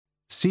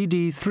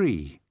CD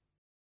 3.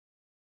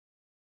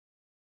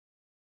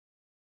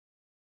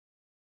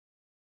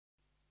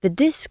 The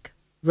disc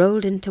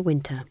rolled into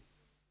winter.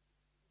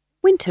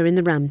 Winter in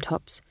the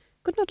Ramtops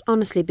could not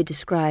honestly be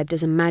described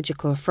as a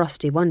magical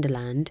frosty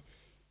wonderland,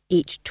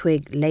 each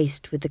twig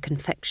laced with the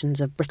confections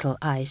of brittle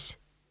ice.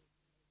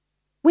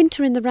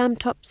 Winter in the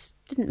Ramtops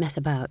didn't mess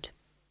about.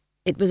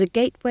 It was a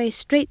gateway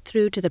straight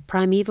through to the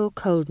primeval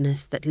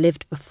coldness that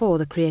lived before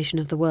the creation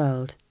of the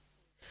world.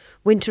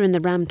 Winter in the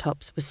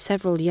Ramtops was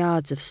several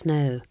yards of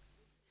snow,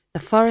 the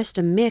forest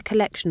a mere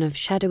collection of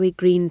shadowy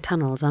green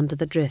tunnels under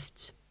the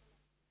drifts.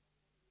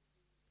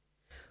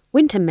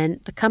 Winter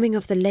meant the coming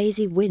of the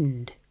lazy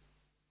wind,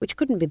 which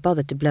couldn't be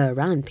bothered to blow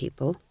around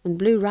people and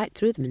blew right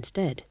through them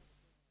instead.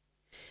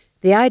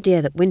 The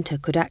idea that winter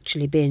could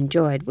actually be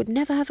enjoyed would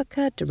never have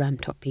occurred to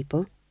Ramtop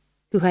people,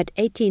 who had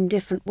 18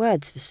 different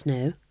words for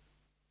snow,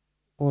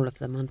 all of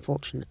them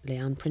unfortunately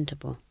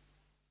unprintable.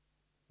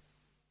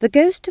 The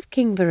ghost of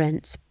King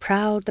Verence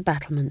prowled the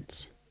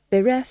battlements,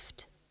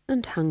 bereft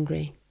and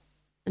hungry,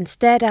 and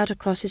stared out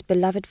across his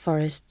beloved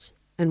forests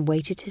and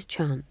waited his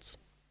chance.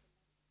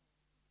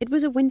 It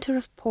was a winter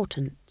of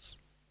portents.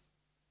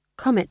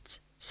 Comets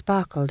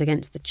sparkled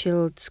against the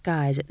chilled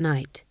skies at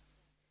night.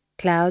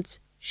 Clouds,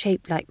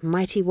 shaped like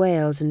mighty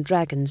whales and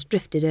dragons,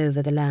 drifted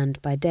over the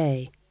land by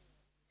day.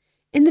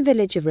 In the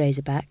village of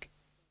Razorback,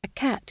 a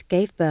cat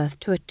gave birth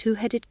to a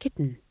two-headed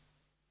kitten.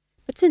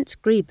 But since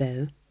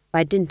Grebo,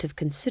 by dint of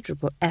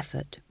considerable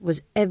effort,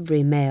 was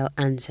every male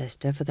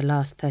ancestor for the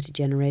last 30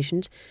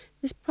 generations,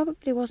 this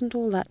probably wasn't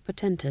all that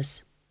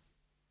portentous.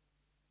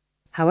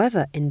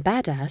 However, in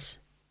Badass,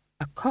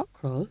 a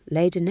cockerel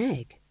laid an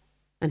egg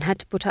and had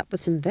to put up with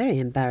some very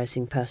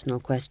embarrassing personal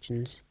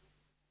questions.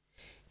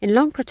 In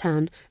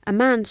Lonkratown, a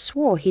man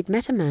swore he'd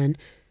met a man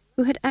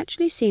who had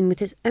actually seen with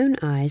his own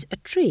eyes a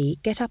tree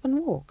get up and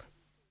walk.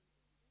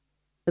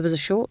 There was a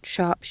short,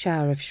 sharp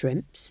shower of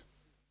shrimps.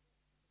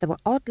 There were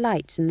odd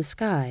lights in the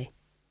sky.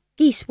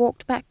 Geese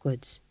walked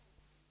backwards.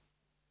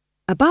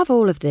 Above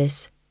all of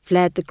this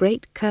flared the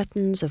great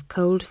curtains of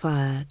cold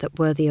fire that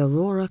were the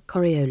aurora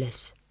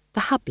coriolis,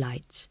 the hub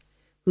lights,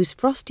 whose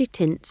frosty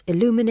tints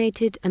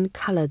illuminated and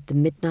coloured the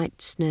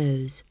midnight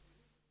snows.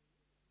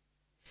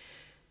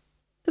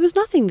 There was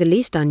nothing the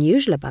least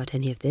unusual about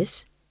any of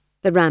this.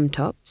 The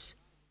Ramtops,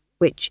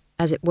 which,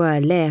 as it were,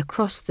 lay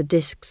across the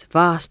disk's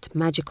vast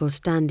magical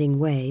standing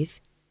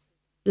wave,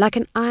 like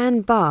an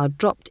iron bar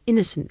dropped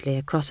innocently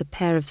across a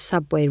pair of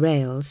subway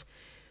rails,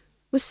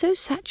 was so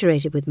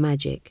saturated with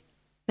magic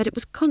that it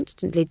was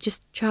constantly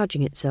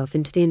discharging itself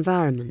into the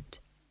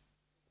environment.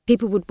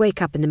 People would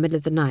wake up in the middle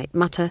of the night,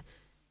 mutter,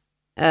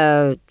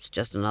 "Oh, it's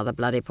just another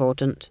bloody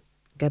portent,"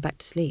 and go back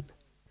to sleep.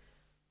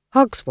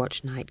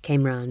 Hogswatch night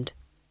came round,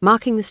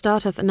 marking the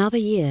start of another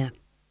year,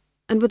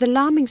 and with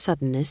alarming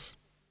suddenness,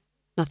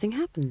 nothing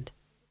happened.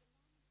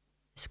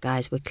 The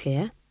skies were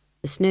clear,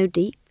 the snow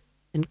deep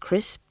and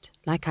crisped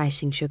like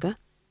icing sugar.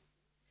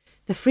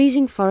 The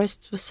freezing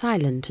forests were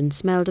silent and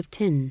smelled of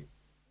tin.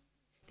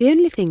 The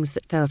only things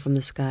that fell from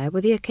the sky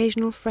were the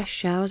occasional fresh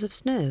showers of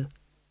snow.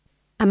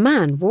 A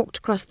man walked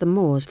across the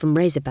moors from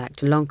Razorback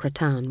to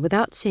Lonkratown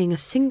without seeing a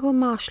single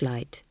marsh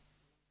light,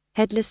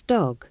 headless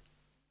dog,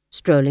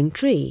 strolling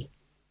tree,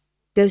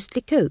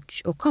 ghostly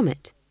coach or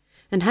comet,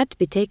 and had to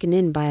be taken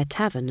in by a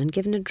tavern and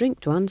given a drink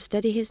to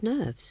unsteady his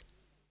nerves.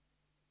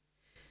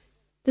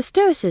 The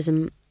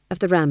stoicism of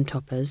the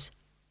Ramtoppers,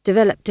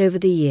 developed over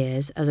the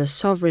years as a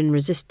sovereign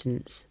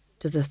resistance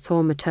to the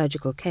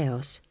thaumaturgical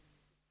chaos,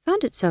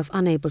 found itself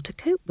unable to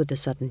cope with the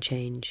sudden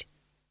change.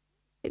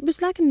 It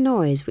was like a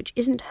noise which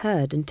isn't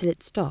heard until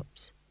it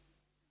stops.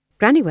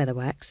 Granny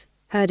Weatherwax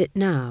heard it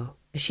now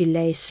as she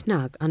lay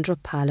snug under a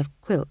pile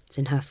of quilts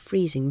in her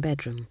freezing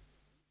bedroom.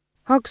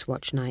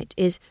 Hogswatch night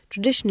is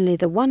traditionally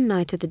the one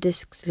night of the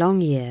disk's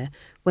long year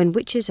when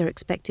witches are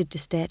expected to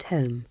stay at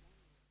home,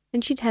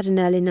 and she'd had an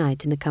early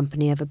night in the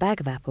company of a bag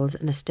of apples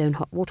and a stone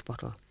hot water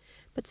bottle,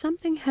 but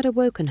something had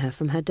awoken her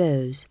from her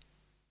doze.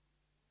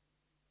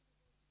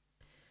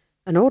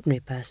 An ordinary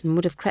person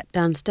would have crept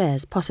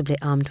downstairs, possibly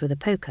armed with a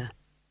poker.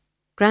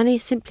 Granny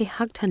simply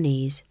hugged her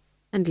knees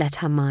and let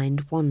her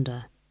mind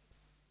wander.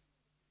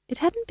 It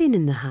hadn't been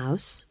in the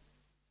house.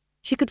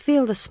 She could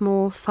feel the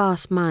small,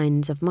 fast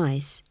minds of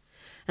mice,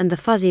 and the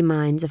fuzzy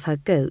minds of her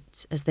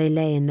goats as they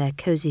lay in their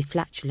cosy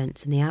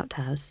flatulence in the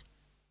outhouse.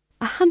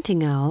 A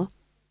hunting owl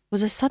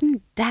was a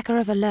sudden dagger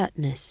of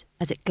alertness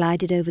as it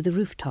glided over the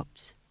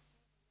rooftops.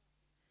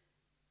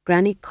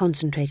 Granny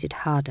concentrated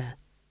harder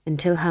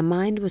until her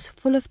mind was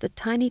full of the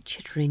tiny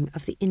chittering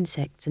of the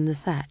insects in the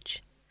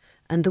thatch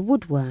and the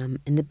woodworm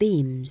in the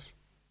beams.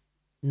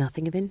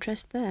 Nothing of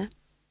interest there.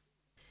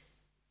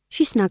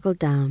 She snuggled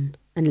down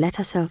and let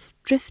herself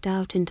drift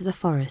out into the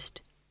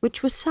forest,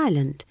 which was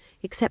silent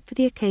except for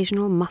the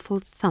occasional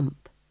muffled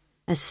thump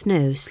as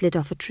snow slid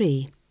off a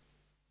tree.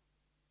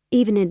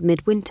 Even in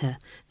midwinter,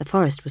 the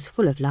forest was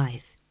full of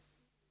life,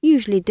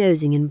 usually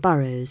dozing in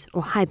burrows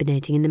or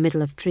hibernating in the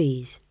middle of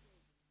trees.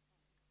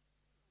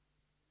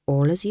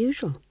 All as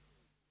usual.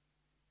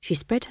 She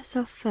spread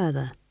herself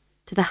further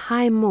to the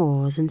high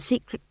moors and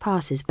secret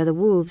passes where the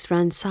wolves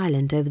ran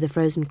silent over the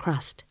frozen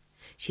crust.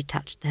 She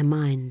touched their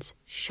minds,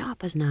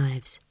 sharp as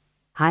knives.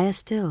 Higher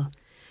still,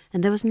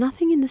 and there was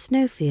nothing in the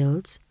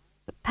snowfields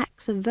but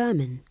packs of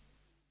vermin.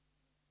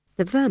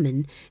 The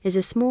vermin is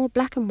a small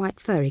black and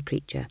white furry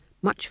creature,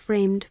 much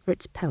framed for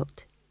its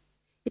pelt.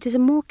 It is a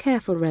more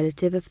careful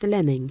relative of the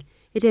lemming.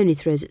 It only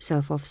throws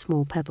itself off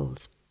small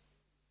pebbles.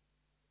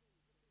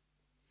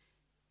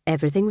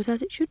 Everything was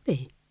as it should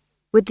be,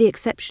 with the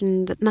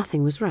exception that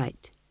nothing was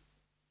right.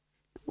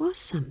 There was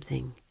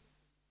something.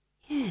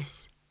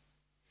 Yes,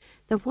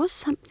 there was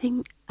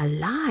something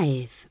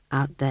alive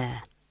out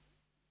there.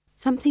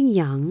 Something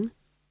young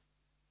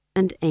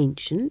and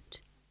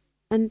ancient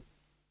and...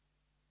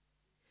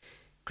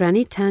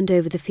 Granny turned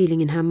over the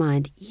feeling in her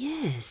mind.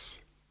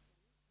 Yes,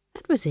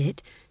 that was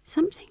it.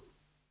 Something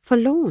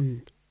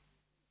forlorn.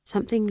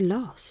 Something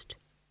lost.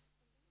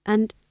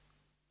 And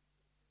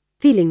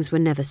feelings were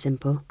never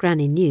simple,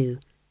 Granny knew.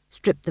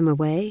 Strip them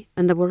away,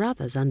 and there were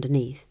others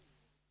underneath.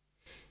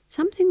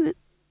 Something that,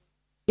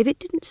 if it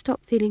didn't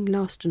stop feeling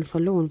lost and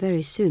forlorn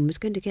very soon, was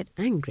going to get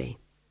angry.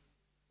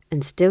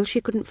 And still she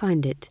couldn't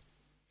find it.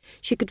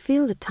 She could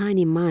feel the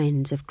tiny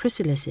mines of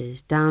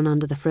chrysalises down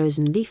under the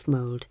frozen leaf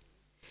mould.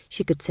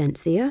 She could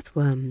sense the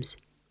earthworms,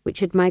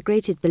 which had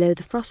migrated below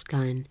the frost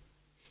line.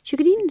 She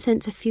could even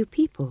sense a few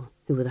people,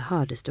 who were the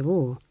hardest of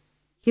all.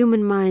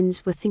 Human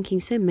minds were thinking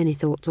so many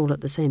thoughts all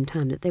at the same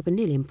time that they were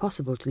nearly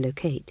impossible to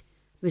locate.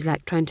 It was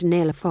like trying to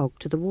nail a fog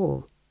to the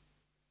wall.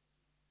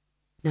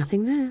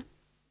 Nothing there.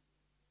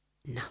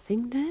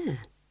 Nothing there.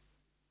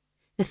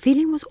 The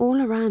feeling was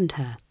all around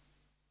her,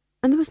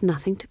 and there was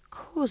nothing to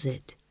cause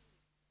it.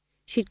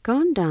 She'd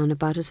gone down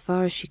about as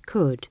far as she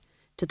could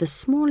to the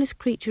smallest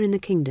creature in the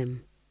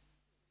kingdom,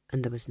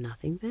 and there was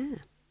nothing there.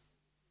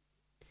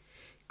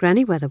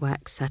 Granny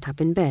Weatherwax sat up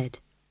in bed,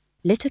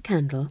 lit a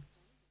candle,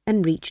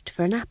 and reached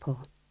for an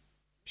apple.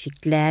 She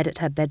glared at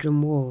her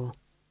bedroom wall.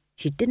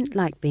 She didn't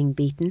like being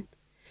beaten.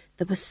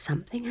 There was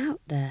something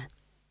out there,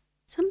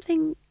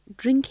 something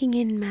drinking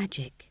in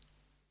magic,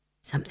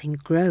 something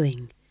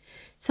growing,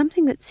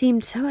 something that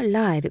seemed so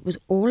alive it was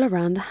all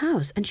around the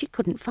house, and she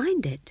couldn't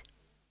find it.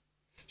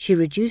 She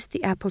reduced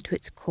the apple to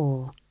its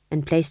core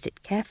and placed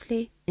it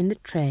carefully in the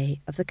tray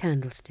of the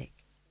candlestick.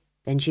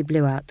 Then she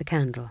blew out the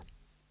candle.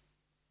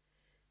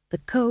 The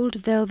cold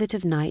velvet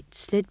of night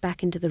slid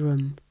back into the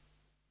room.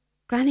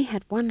 Granny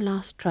had one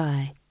last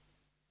try.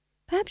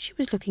 Perhaps she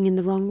was looking in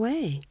the wrong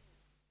way.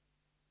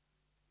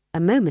 A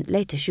moment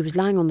later she was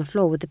lying on the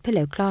floor with the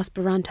pillow clasped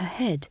around her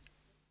head.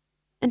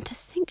 And to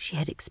think she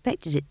had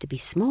expected it to be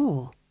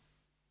small.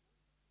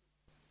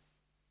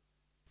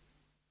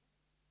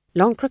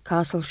 Loncre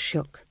Castle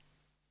shook.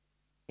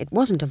 It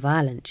wasn't a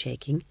violent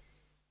shaking,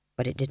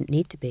 but it didn't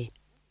need to be,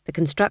 the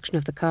construction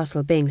of the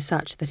castle being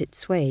such that it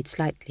swayed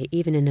slightly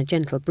even in a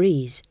gentle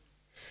breeze.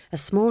 A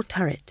small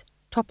turret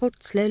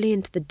toppled slowly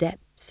into the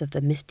depths of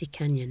the misty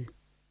canyon.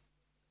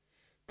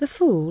 The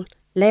fool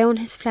lay on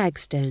his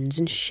flagstones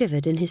and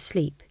shivered in his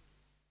sleep.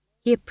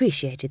 He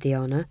appreciated the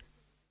honour,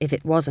 if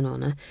it was an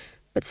honour,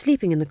 but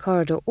sleeping in the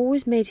corridor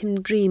always made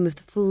him dream of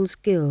the Fool's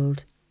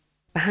Guild,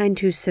 behind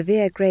whose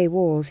severe grey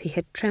walls he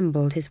had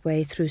trembled his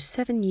way through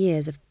 7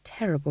 years of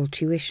terrible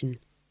tuition.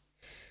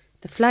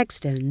 The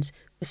flagstones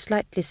were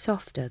slightly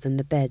softer than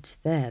the beds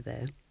there,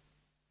 though.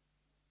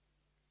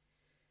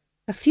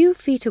 A few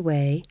feet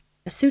away,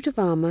 a suit of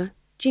armour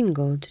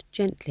jingled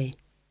gently.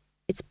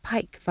 Its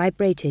pike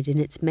vibrated in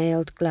its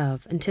mailed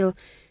glove until,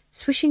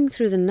 swishing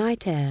through the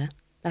night air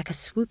like a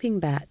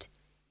swooping bat,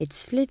 it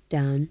slid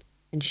down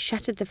and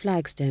shattered the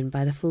flagstone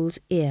by the fool's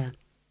ear.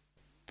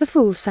 The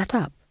fool sat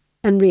up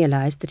and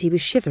realised that he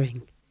was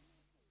shivering.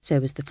 So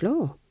was the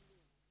floor.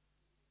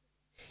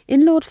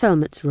 In Lord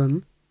Felmut's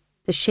room,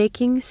 the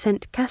shaking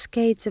sent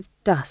cascades of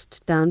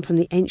dust down from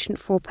the ancient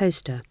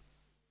four-poster.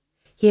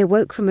 He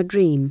awoke from a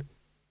dream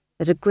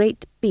that a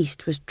great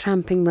beast was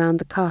tramping round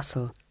the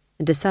castle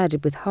and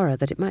decided with horror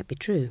that it might be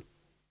true.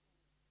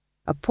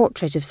 A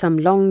portrait of some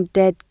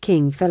long-dead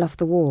king fell off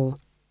the wall.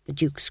 The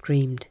Duke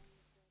screamed.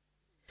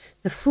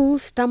 The fool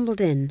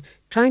stumbled in,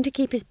 trying to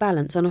keep his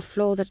balance on a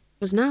floor that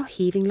was now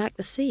heaving like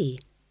the sea,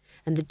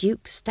 and the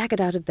Duke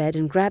staggered out of bed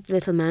and grabbed the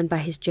little man by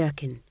his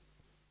jerkin.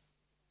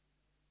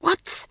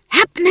 "What's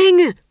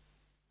happening?"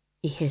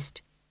 he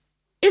hissed.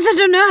 "Is it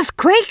an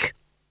earthquake?"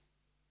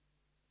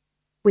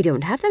 "We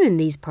don't have them in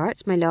these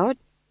parts, my lord,"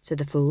 said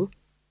the fool,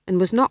 and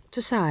was knocked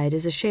aside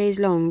as a chaise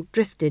longue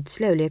drifted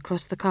slowly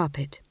across the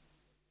carpet.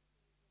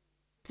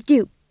 The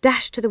Duke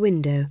dashed to the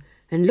window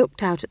and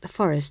looked out at the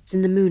forests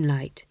in the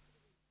moonlight.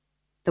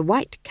 The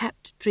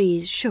white-capped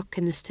trees shook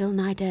in the still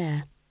night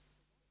air.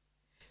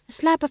 A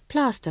slab of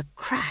plaster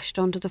crashed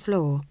onto the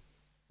floor.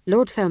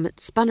 Lord Felmut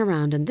spun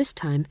around, and this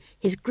time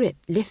his grip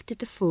lifted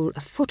the fool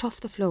a foot off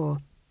the floor.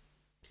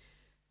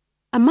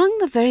 Among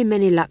the very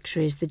many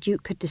luxuries the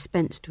Duke had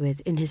dispensed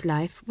with in his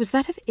life was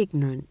that of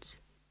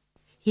ignorance.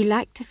 He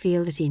liked to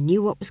feel that he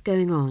knew what was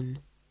going on.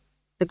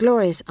 The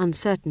glorious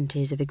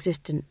uncertainties of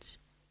existence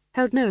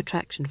held no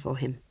attraction for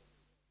him.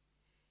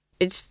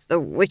 "It's the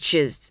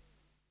witches,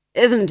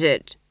 isn't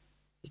it?"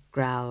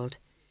 growled,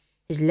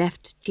 his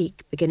left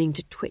cheek beginning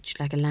to twitch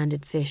like a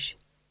landed fish.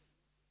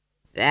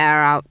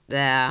 "They're out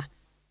there,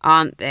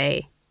 aren't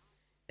they?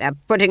 They're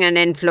putting an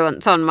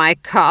influence on my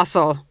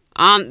castle,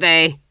 aren't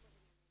they?"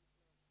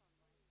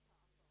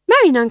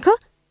 "Marry, Nuncle,"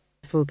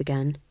 the fool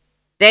began.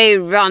 "They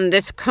run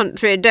this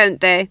country, don't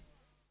they?"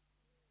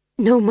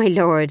 "No, my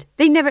lord,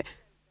 they never—"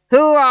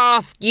 "Who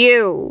asked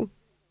you?"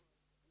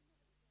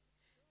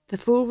 The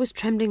fool was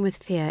trembling with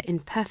fear in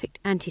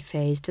perfect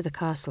antiphase to the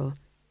castle,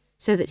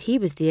 so that he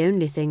was the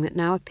only thing that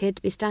now appeared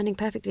to be standing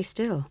perfectly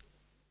still.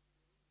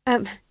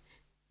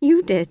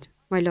 You did,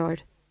 my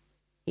lord,"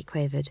 he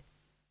quavered.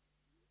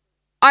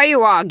 "Are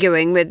you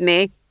arguing with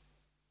me?"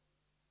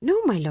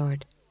 "No, my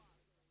lord."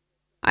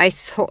 "I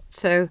thought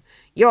so.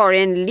 You're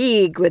in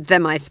league with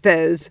them, I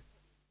suppose."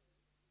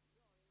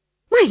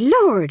 "My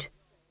lord!"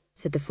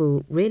 said the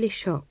fool, really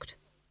shocked.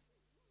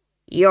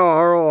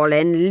 "You're all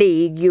in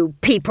league, you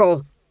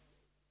people,"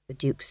 the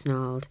Duke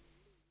snarled.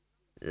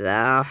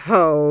 "The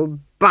whole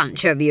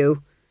bunch of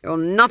you. You're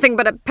nothing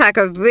but a pack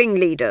of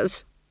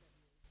ringleaders."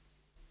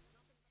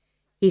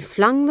 He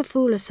flung the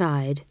fool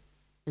aside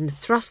and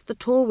thrust the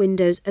tall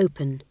windows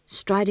open,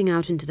 striding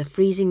out into the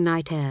freezing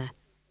night air.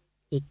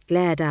 He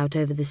glared out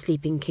over the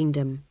sleeping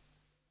kingdom.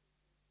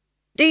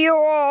 "Do you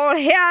all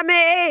hear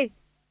me?"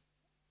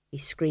 he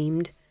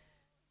screamed.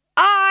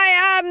 "I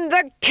am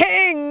the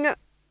king!"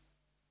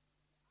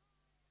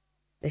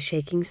 The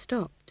shaking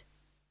stopped,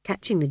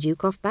 catching the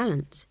Duke off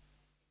balance.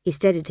 He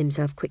steadied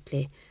himself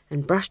quickly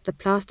and brushed the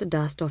plaster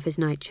dust off his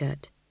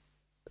nightshirt.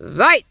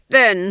 "Right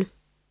then,"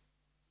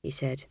 he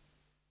said.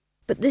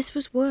 But this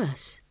was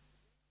worse.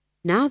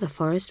 Now the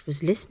forest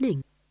was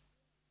listening.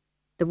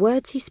 The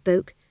words he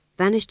spoke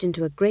vanished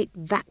into a great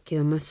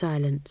vacuum of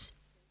silence.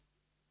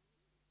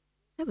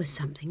 There was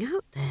something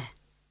out there.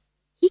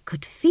 He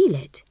could feel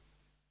it.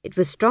 It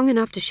was strong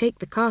enough to shake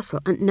the castle,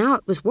 and now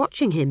it was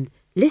watching him,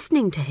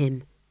 listening to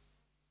him.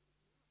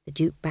 The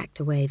Duke backed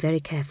away very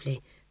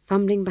carefully,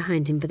 fumbling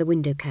behind him for the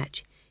window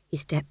catch. He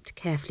stepped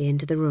carefully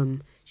into the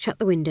room, shut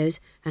the windows,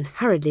 and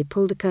hurriedly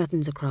pulled the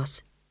curtains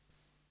across.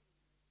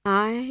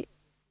 "I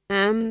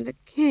am the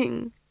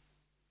king,"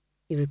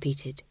 he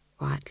repeated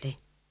quietly.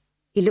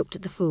 He looked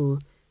at the fool,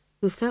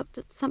 who felt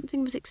that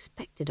something was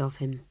expected of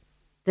him.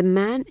 The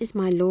man is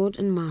my lord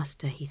and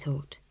master, he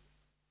thought.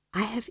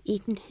 I have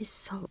eaten his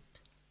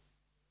salt,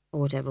 or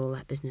whatever all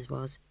that business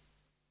was.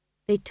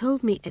 They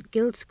told me at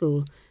guild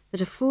school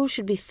that a fool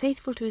should be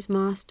faithful to his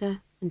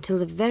master until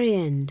the very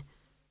end,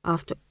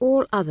 after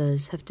all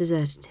others have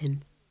deserted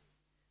him.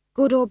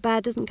 Good or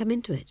bad doesn't come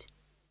into it.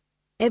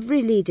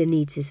 Every leader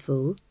needs his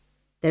fool.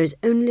 There is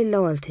only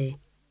loyalty.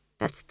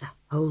 That's the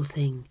whole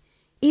thing.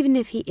 Even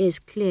if he is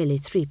clearly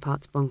 3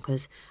 parts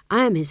bonkers,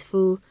 I am his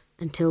fool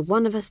until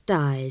one of us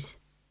dies.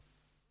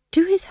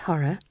 To his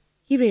horror,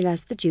 he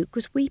realized the Duke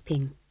was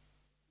weeping.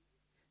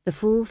 The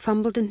fool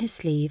fumbled in his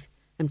sleeve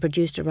and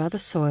produced a rather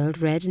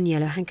soiled red and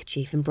yellow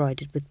handkerchief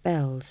embroidered with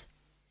bells.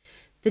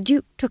 The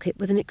Duke took it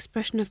with an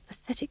expression of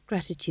pathetic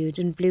gratitude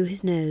and blew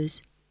his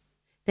nose.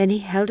 Then he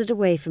held it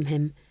away from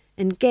him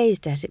and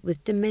gazed at it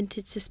with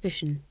demented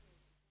suspicion.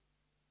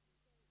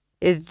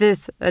 "Is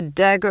this a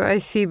dagger I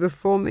see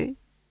before me?"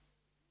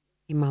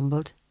 he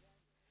mumbled.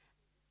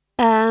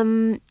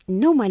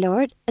 No, my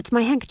lord, it's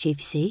my handkerchief,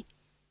 you see.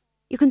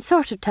 You can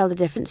sort of tell the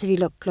difference if you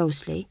look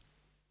closely.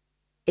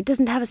 It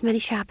doesn't have as many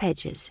sharp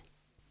edges."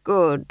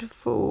 "Good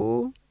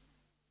fool,"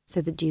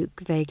 said the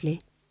Duke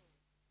vaguely.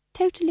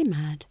 Totally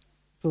mad,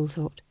 the fool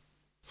thought.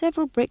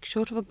 Several bricks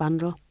short of a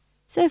bundle.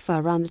 So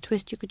far round the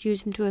twist you could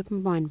use him to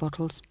open wine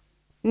bottles.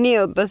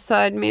 "Kneel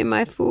beside me,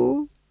 my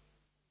fool."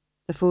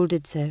 The fool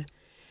did so.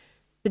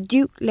 The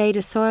Duke laid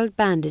a soiled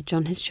bandage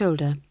on his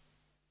shoulder.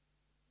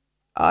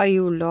 "Are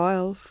you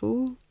loyal,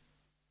 fool?"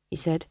 he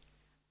said.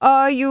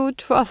 "Are you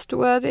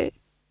trustworthy?"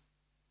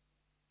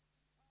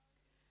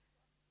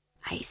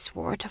 "I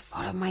swore to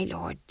follow my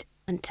lord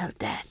until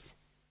death,"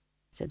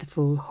 said the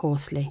fool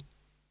hoarsely.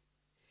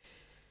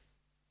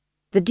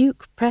 The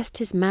Duke pressed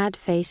his mad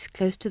face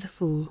close to the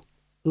fool,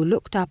 who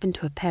looked up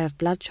into a pair of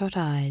bloodshot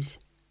eyes.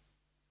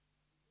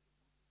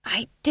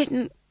 "I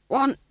didn't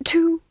want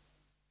to,"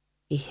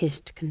 he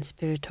hissed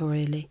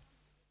conspiratorially.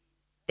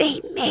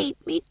 "They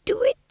made me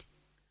do it.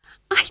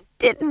 I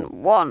didn't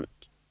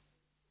want."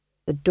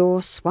 The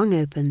door swung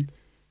open.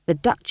 The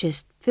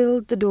Duchess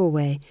filled the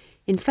doorway.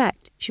 In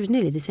fact, she was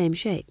nearly the same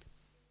shape.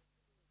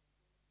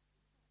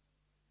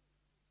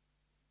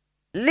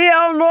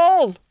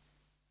 "Lionel!"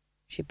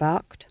 she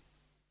barked.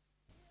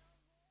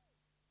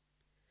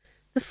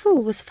 The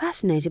fool was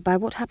fascinated by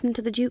what happened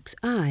to the Duke's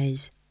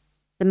eyes.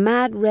 The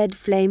mad red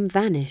flame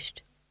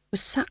vanished,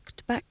 was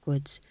sucked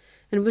backwards,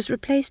 and was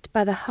replaced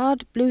by the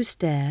hard blue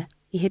stare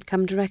he had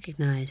come to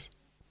recognize.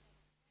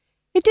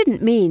 It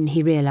didn't mean,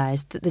 he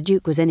realized, that the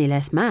Duke was any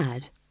less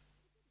mad.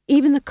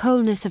 Even the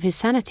coldness of his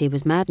sanity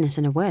was madness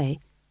in a way.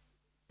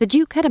 The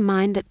Duke had a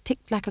mind that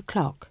ticked like a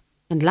clock,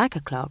 and like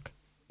a clock,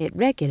 it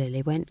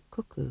regularly went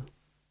cuckoo.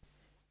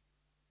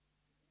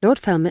 Lord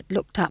Felmet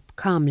looked up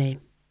calmly.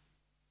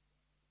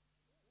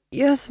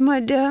 "Yes, my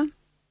dear?"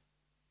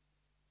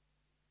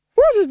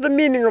 What is the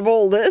meaning of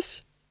all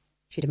this?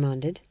 She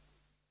demanded.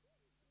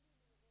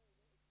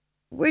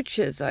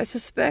 Witches, I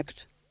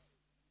suspect,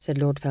 said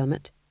Lord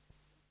Felmet.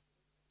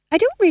 I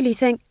don't really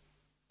think,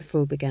 the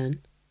fool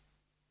began.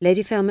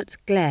 Lady Felmet's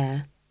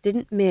glare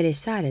didn't merely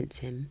silence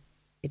him,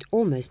 it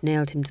almost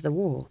nailed him to the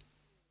wall.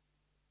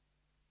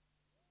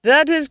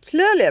 That is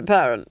clearly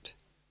apparent,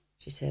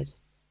 she said.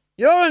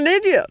 You're an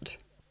idiot.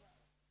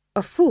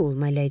 A fool,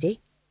 my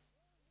lady.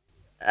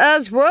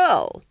 As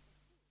well,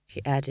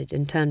 she added,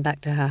 and turned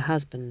back to her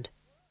husband.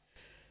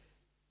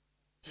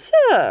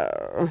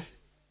 So,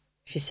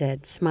 she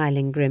said,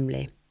 smiling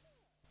grimly.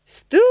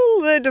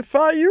 Still they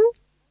defy you?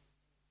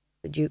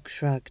 The Duke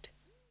shrugged.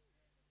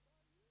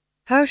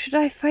 How should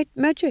I fight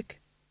magic?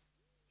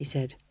 He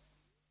said.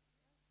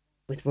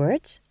 With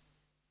words?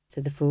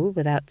 Said the fool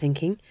without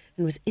thinking,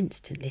 and was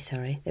instantly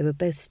sorry. They were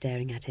both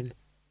staring at him.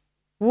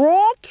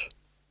 What?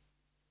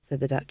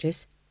 Said the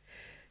Duchess.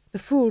 The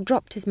fool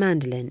dropped his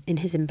mandolin in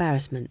his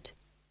embarrassment.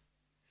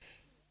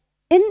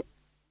 In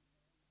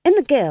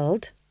the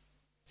guild,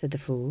 said the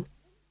fool,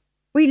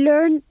 we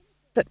learn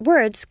that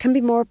words can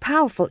be more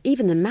powerful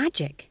even than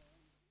magic.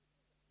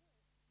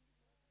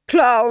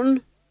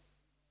 Clown,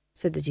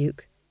 said the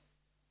Duke.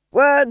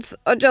 Words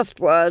are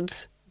just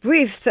words,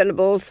 brief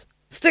syllables.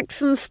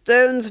 Sticks and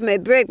stones may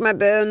break my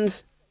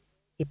bones.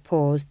 He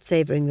paused,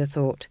 savouring the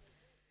thought.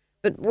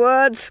 But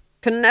words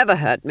can never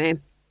hurt me.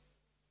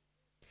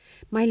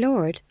 My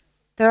lord,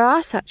 there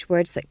are such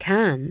words that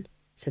can,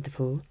 said the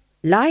fool.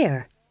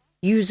 Liar,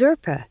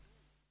 usurper,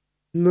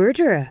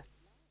 murderer.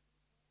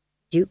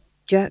 Duke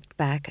jerked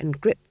back and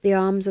gripped the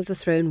arms of the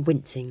throne,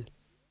 wincing.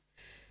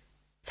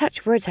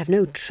 Such words have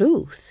no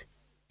truth,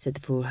 said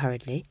the fool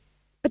hurriedly,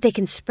 but they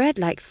can spread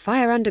like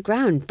fire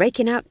underground,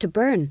 breaking out to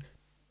burn.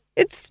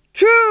 It's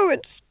true,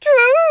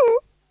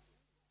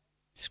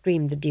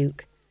 screamed the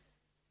Duke.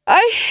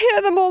 I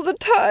hear them all the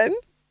time.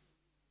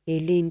 He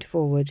leaned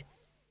forward.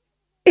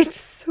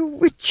 It's the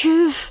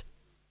witches,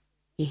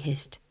 he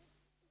hissed.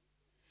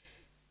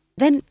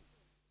 Then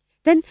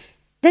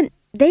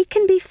they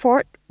can be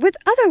fought with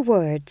other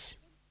words,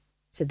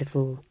 said the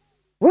fool.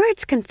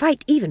 Words can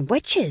fight even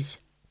witches.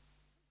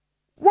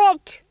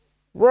 What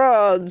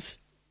words?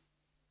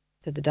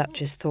 Said the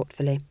Duchess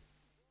thoughtfully.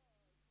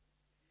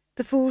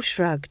 The fool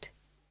shrugged.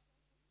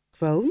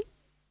 Crone?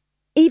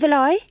 Evil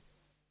eye?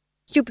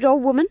 Stupid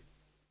old woman?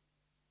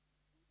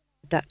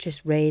 The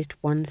Duchess raised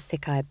one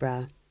thick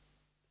eyebrow.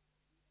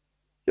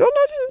 You're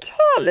not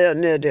entirely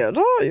an idiot,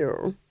 are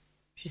you?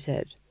 She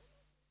said.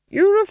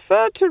 You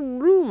refer to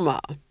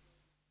rumour.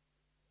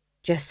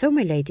 Just so,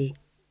 my lady.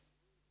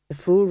 The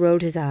fool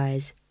rolled his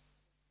eyes.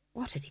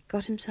 What had he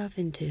got himself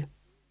into?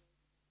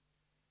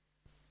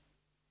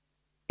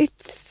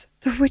 It's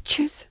the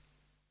witches,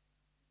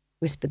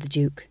 whispered the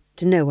Duke,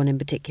 to no one in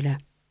particular.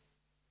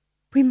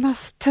 We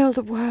must tell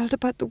the world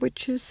about the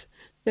witches.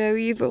 They're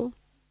evil.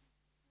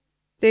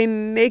 They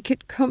make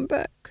it come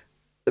back,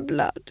 the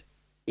blood.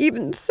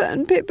 Even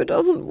sandpaper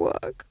doesn't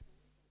work.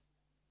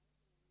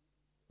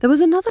 There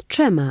was another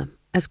tremor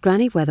as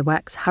Granny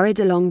Weatherwax hurried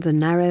along the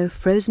narrow,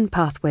 frozen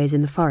pathways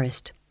in the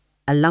forest.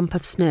 A lump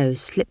of snow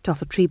slipped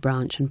off a tree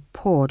branch and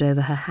poured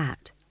over her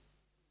hat.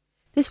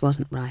 This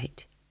wasn't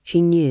right.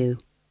 She knew.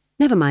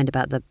 Never mind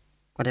about the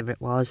whatever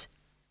it was.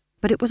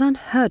 But it was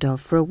unheard of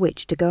for a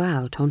witch to go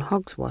out on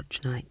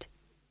Hogswatch night.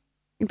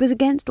 It was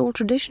against all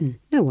tradition.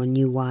 No one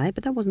knew why,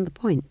 but that wasn't the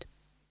point.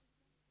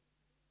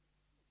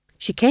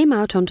 She came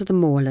out onto the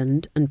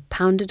moorland and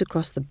pounded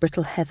across the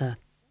brittle heather,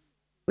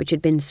 which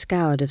had been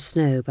scoured of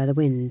snow by the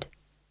wind.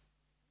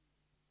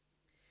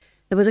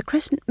 There was a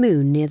crescent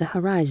moon near the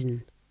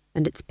horizon,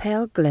 and its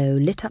pale glow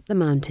lit up the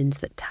mountains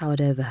that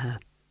towered over her.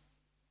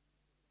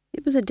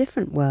 It was a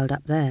different world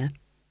up there,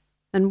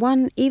 and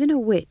one even a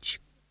witch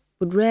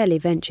would rarely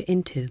venture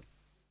into.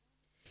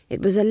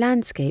 It was a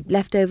landscape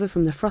left over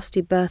from the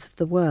frosty birth of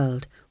the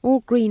world,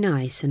 all green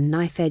ice and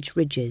knife-edge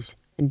ridges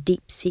and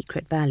deep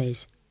secret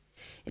valleys.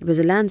 It was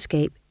a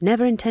landscape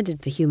never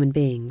intended for human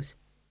beings,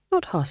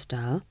 not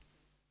hostile,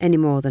 any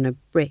more than a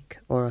brick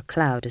or a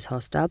cloud is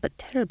hostile, but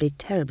terribly,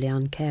 terribly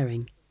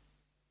uncaring.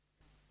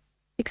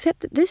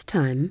 Except that this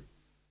time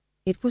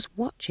it was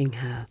watching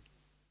her.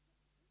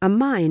 A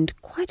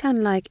mind quite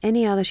unlike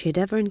any other she had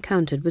ever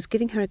encountered was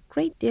giving her a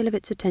great deal of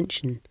its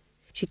attention.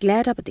 She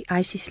glared up at the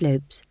icy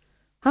slopes,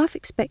 half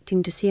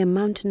expecting to see a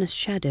mountainous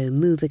shadow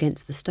move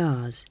against the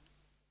stars.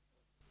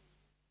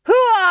 "Who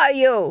are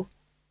you?"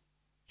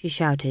 she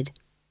shouted.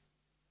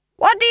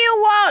 "What do you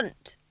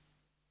want?"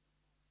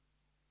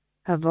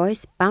 Her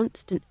voice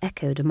bounced and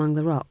echoed among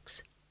the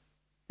rocks.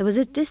 There was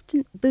a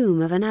distant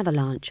boom of an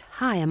avalanche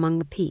high among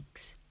the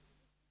peaks.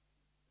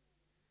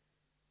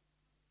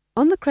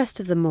 On the crest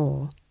of the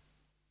moor,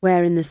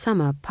 where in the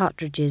summer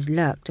partridges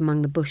lurked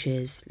among the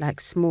bushes like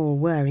small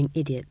whirring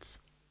idiots,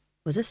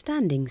 was a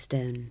standing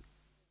stone.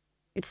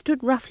 It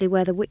stood roughly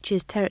where the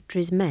witches'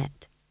 territories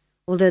met,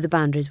 although the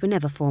boundaries were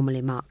never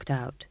formally marked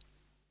out.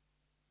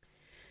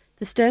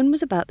 The stone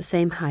was about the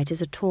same height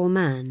as a tall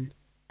man,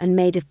 and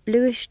made of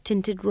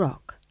bluish-tinted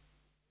rock.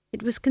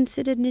 It was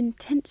considered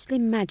intensely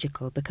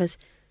magical because,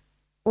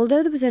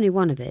 Although there was only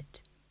one of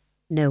it,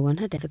 no one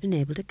had ever been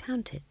able to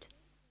count it.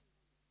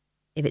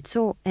 If it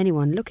saw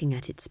anyone looking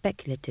at it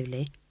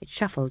speculatively, it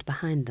shuffled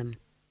behind them.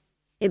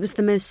 It was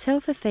the most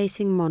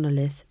self-effacing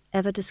monolith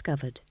ever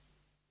discovered.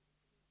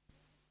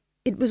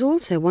 It was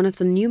also one of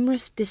the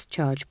numerous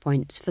discharge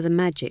points for the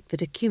magic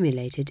that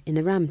accumulated in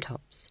the ram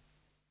tops.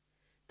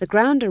 The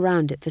ground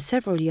around it for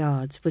several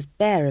yards was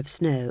bare of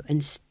snow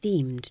and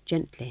steamed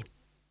gently.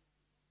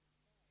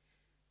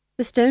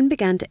 The stone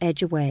began to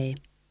edge away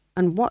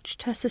and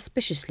watched her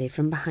suspiciously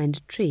from behind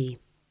a tree.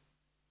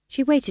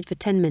 She waited for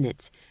 10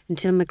 minutes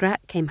until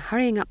Magrat came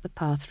hurrying up the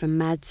path from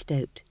Mad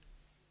Stoat,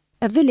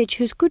 a village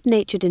whose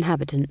good-natured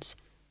inhabitants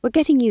were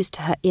getting used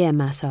to her ear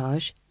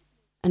massage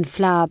and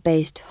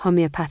flower-based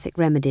homeopathic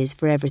remedies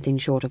for everything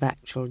short of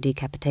actual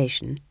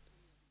decapitation.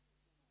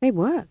 They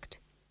worked,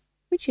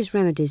 which his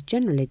remedies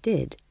generally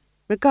did,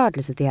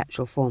 regardless of the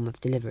actual form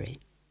of delivery.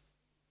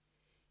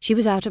 She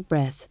was out of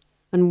breath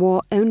and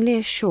wore only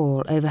a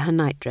shawl over her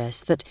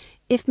nightdress that,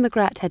 if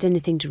Magrat had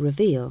anything to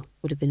reveal,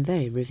 would have been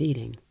very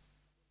revealing.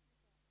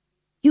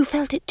 "You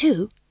felt it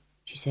too?"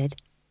 she said.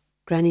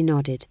 Granny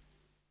nodded.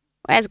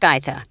 "Where's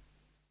Gaither?"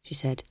 she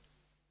said.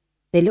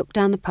 They looked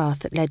down the path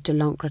that led to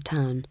Lancre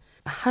town,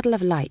 a huddle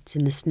of lights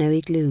in the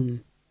snowy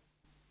gloom.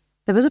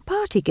 There was a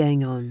party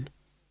going on.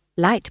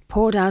 Light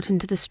poured out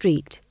into the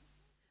street.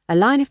 A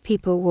line of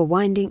people were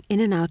winding in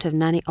and out of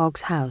Nanny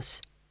Ogg's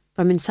house,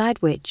 from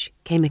inside which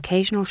came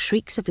occasional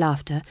shrieks of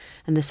laughter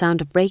and the sound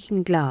of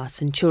breaking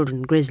glass and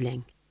children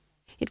grizzling.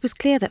 It was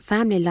clear that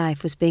family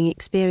life was being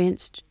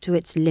experienced to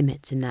its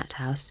limits in that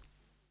house.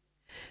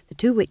 The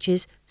two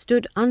witches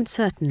stood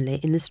uncertainly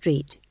in the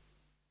street.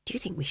 "Do you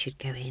think we should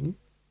go in?"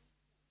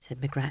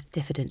 said Magrat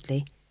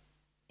diffidently.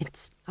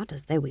 "It's not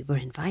as though we were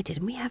invited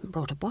and we haven't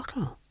brought a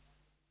bottle."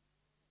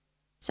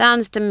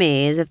 "Sounds to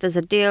me as if there's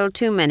a deal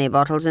too many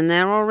bottles in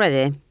there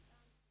already,"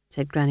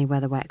 said Granny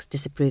Weatherwax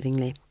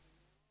disapprovingly.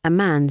 A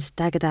man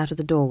staggered out of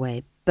the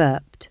doorway,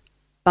 burped,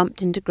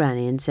 bumped into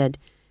Granny and said,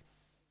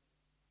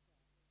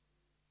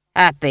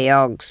 "Happy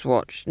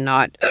Ogswatch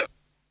night,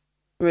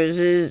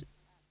 Mrs."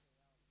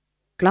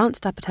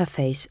 Glanced up at her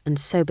face and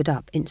sobered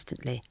up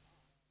instantly.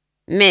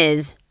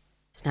 "Miss,"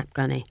 snapped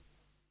Granny.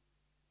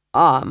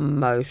 "I'm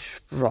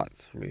most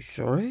frightfully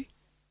sorry,"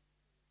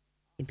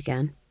 he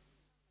began.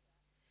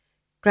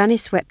 Granny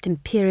swept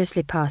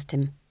imperiously past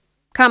him.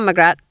 "Come,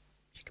 Magrat,"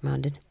 she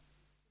commanded.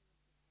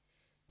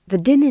 The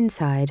din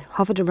inside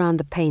hovered around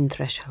the pain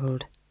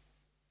threshold.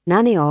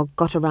 Nanny Ogg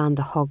got around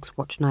the Hog's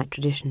Watch Night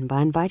tradition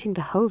by inviting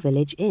the whole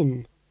village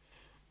in,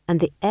 and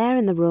the air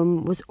in the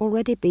room was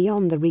already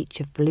beyond the reach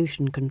of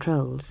pollution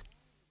controls.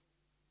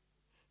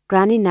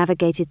 Granny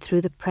navigated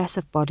through the press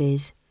of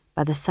bodies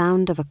by the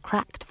sound of a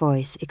cracked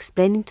voice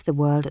explaining to the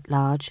world at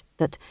large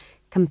that,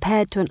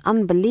 compared to an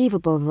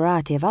unbelievable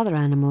variety of other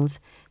animals,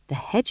 the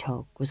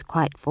hedgehog was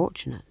quite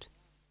fortunate.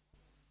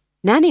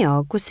 Nanny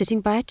Ogg was sitting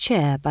by a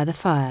chair by the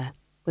fire,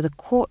 with a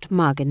quart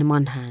mug in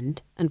one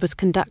hand, and was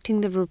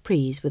conducting the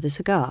reprise with a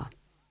cigar.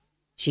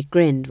 She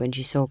grinned when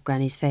she saw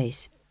Granny's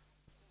face.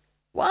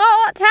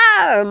 "What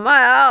ho,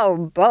 my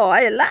old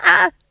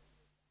boiler!"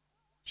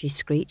 she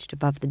screeched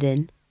above the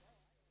din.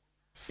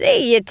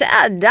 "See you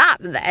turned up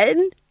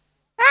then.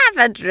 Have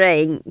a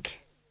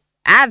drink.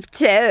 Have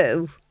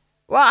two.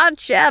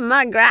 Watch her,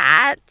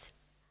 Magrat.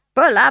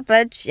 Pull up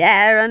a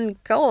chair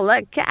and call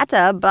the cat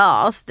a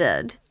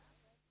bastard."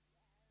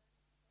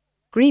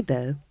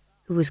 Grebo,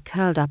 who was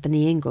curled up in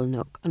the ingle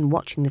nook and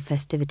watching the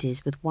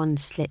festivities with one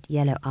slit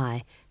yellow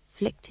eye,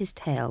 flicked his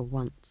tail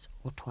once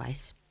or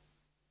twice.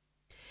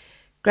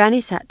 Granny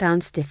sat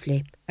down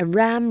stiffly, a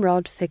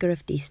ramrod figure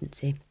of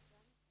decency.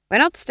 "We're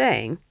not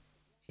staying,"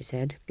 she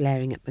said,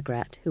 glaring at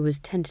Magrat, who was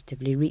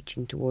tentatively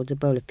reaching towards a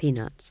bowl of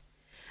peanuts.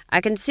 "I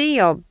can see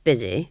you're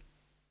busy.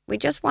 We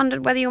just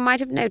wondered whether you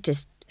might have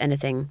noticed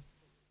anything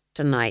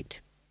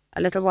tonight,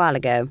 a little while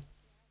ago."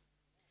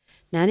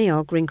 Nanny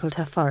Ogg wrinkled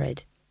her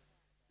forehead.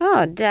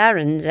 "Oh,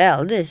 Darren's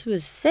eldest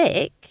was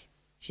sick,"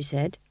 she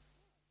said.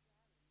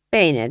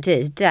 "Been at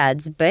his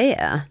dad's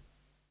beer."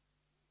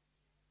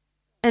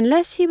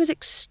 "Unless he was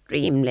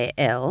extremely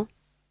ill,"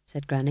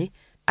 said Granny.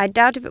 "I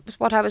doubt if it was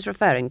what I was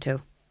referring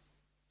to."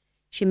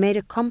 She made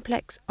a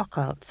complex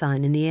occult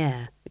sign in the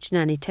air, which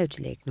Nanny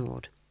totally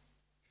ignored.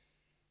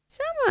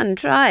 "Someone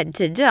tried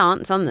to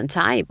dance on the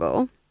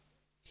table,"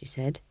 she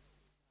said.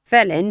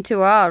 "Fell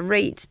into our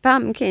Reed's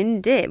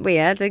pumpkin dip. We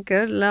had a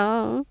good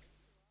laugh."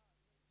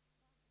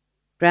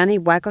 Granny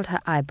waggled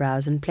her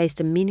eyebrows and placed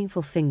a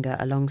meaningful finger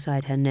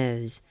alongside her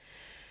nose.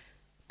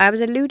 "I was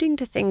alluding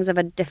to things of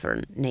a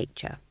different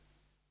nature,"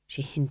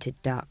 she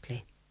hinted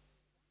darkly.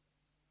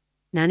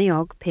 Nanny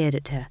Ogg peered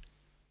at her.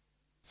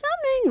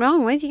 "Something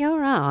wrong with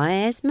your eye,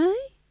 Esme?"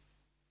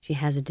 she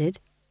hazarded.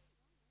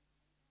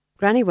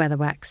 Granny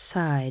Weatherwax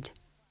sighed.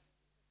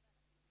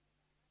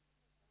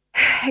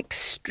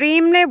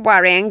 "Extremely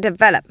worrying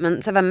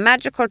developments of a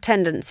magical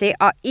tendency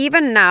are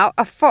even now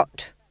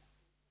afoot,"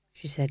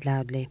 she said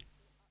loudly.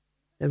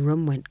 The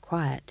room went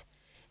quiet.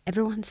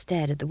 Everyone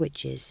stared at the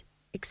witches,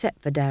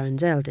 except for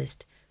Darren's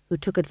eldest, who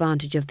took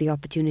advantage of the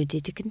opportunity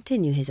to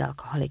continue his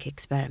alcoholic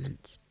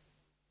experiments.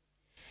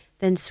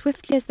 Then,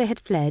 swiftly as they had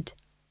fled,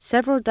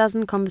 several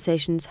dozen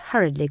conversations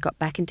hurriedly got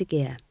back into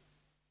gear.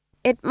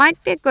 "It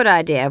might be a good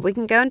idea if we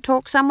can go and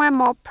talk somewhere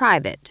more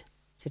private,"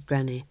 said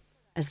Granny,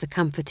 as the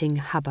comforting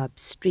hubbub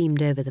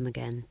streamed over them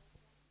again.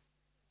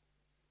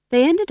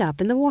 They ended up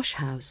in the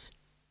wash-house,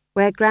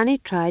 where Granny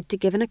tried to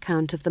give an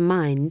account of the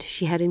mind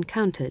she had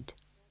encountered.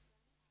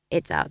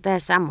 "It's out there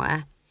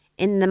somewhere,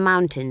 in the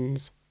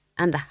mountains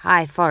and the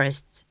high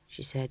forests,"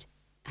 she said,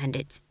 "and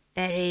it's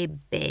very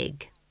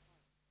big."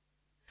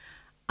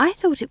 "I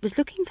thought it was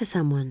looking for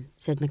someone,"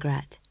 said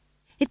Magrat.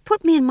 "It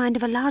put me in mind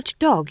of a large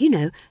dog, you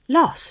know,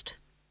 lost,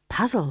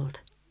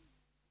 puzzled."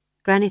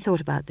 Granny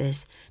thought about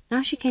this.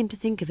 Now she came to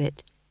think of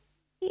it.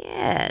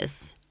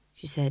 "Yes,"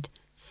 she said,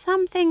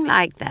 "something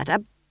like that,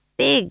 a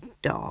big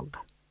dog."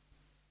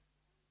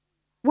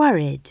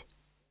 "Worried,"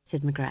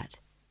 said Magrat.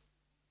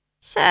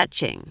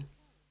 "Searching,"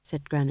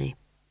 said Granny.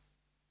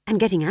 "And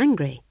getting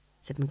angry,"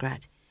 said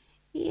Magrat.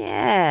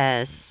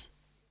 "Yes,"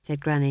 said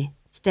Granny,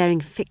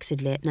 staring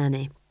fixedly at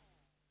Nanny.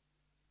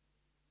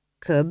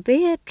 "Could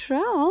be a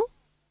troll,"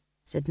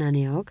 said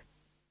Nanny Ogg.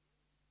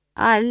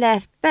 "I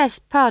left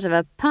best part of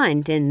a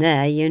pint in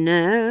there, you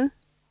know,"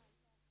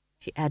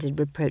 she added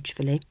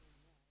reproachfully.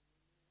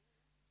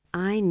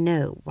 "I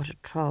know what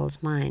a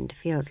troll's mind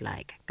feels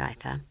like,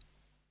 Gaither,"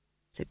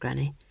 said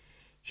Granny.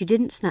 She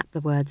didn't snap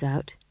the words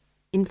out.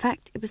 In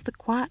fact, it was the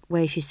quiet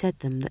way she said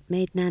them that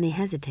made Nanny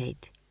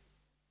hesitate.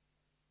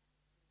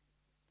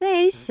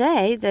 "They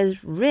say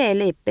there's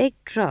really big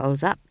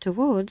trolls up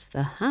towards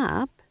the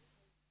hub,"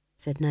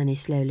 said Nanny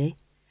slowly,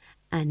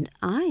 "and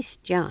ice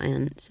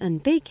giants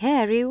and big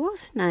hairy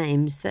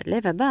wasp-names that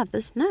live above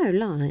the snow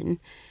line.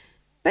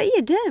 But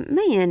you don't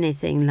mean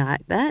anything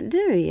like that,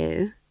 do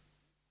you?"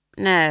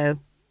 "No."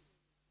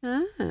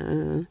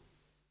 "Oh."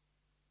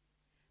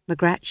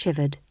 Magrat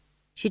shivered.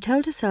 She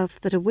told herself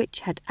that a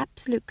witch had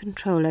absolute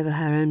control over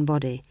her own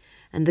body,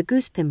 and the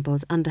goose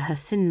pimples under her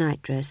thin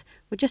nightdress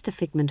were just a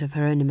figment of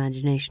her own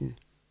imagination.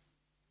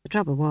 The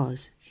trouble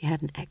was, she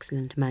had an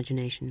excellent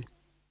imagination.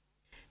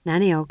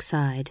 Nanny Ogg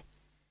sighed.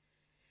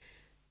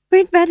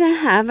 "We'd better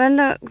have a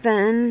look,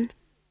 then,"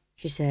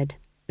 she said,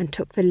 and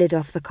took the lid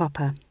off the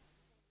copper.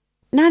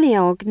 Nanny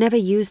Ogg never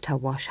used her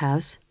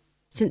wash-house,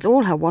 since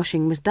all her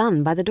washing was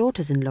done by the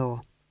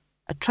daughters-in-law,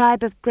 a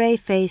tribe of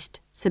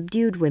grey-faced,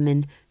 subdued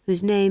women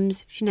whose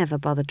names she never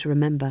bothered to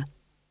remember.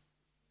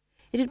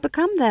 It had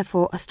become,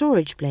 therefore, a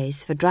storage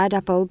place for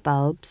dried-up old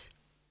bulbs,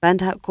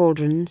 burnt-out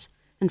cauldrons,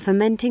 and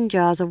fermenting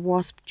jars of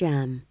wasp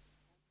jam.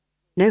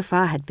 No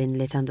fire had been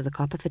lit under the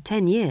copper for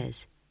 10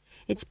 years.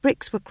 Its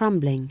bricks were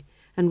crumbling,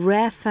 and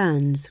rare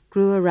ferns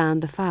grew around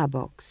the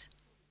firebox.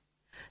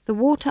 The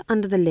water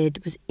under the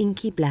lid was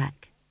inky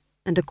black,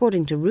 and,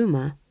 according to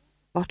rumour,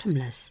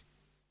 bottomless.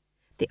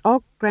 The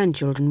Ogg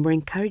grandchildren were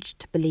encouraged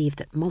to believe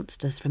that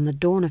monsters from the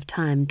dawn of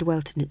time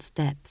dwelt in its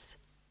depths,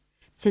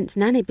 since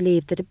Nanny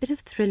believed that a bit of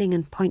thrilling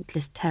and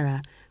pointless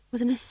terror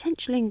was an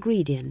essential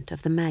ingredient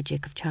of the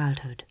magic of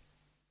childhood.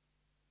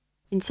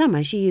 In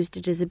summer she used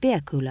it as a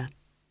beer cooler.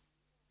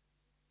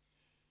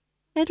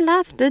 "It'll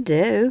have to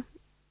do.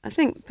 I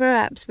think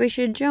perhaps we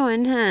should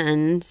join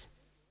hands,"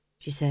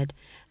 she said.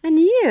 "And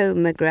you,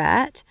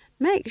 Magrat,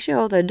 make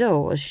sure the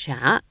door's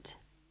shut."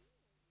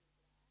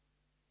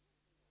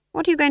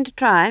 "What are you going to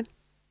try?"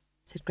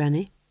 said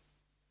Granny.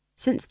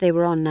 Since they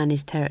were on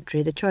Nanny's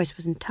territory, the choice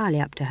was entirely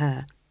up to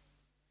her.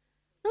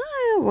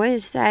 "I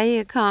always say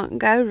you can't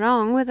go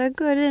wrong with a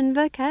good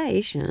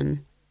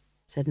invocation,"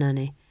 said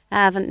Nanny.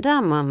 "I haven't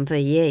done one for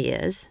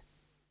years."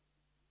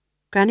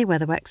 Granny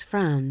Weatherwax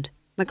frowned.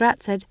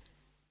 Magrat said,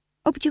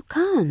 "Oh, but you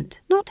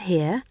can't. Not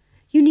here.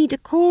 You need a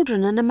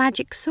cauldron and a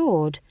magic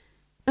sword,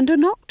 and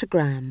an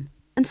octagram,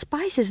 and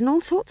spices and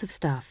all sorts of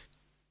stuff."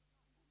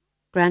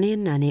 Granny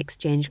and Nanny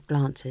exchanged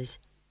glances.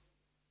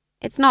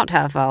 "It's not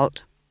her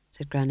fault,"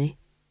 said Granny.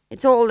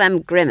 "It's all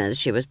them grimmers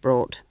she was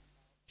brought."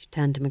 She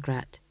turned to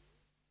Magrat.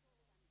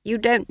 "You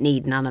don't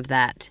need none of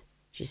that,"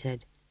 she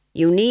said.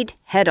 "You need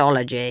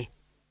headology."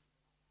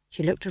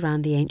 She looked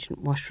around the ancient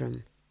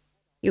washroom.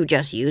 "You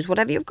just use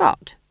whatever you've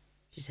got,"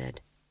 she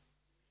said.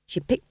 She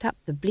picked up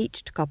the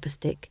bleached copper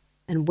stick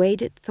and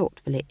weighed it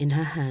thoughtfully in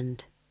her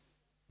hand.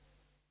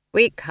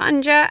 "We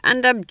conjure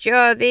and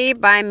abjure thee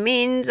by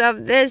means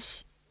of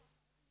this,"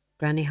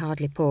 Granny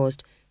hardly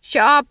paused,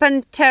 "sharp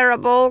and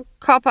terrible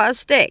copper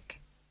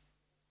stick."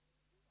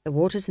 The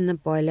waters in the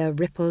boiler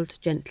rippled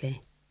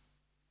gently.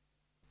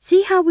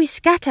 "See how we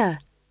scatter,"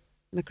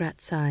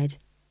 Magrat sighed.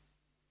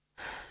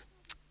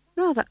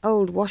 "Rather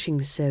old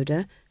washing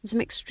soda and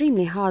some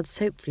extremely hard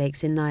soap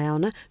flakes in thy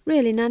honour.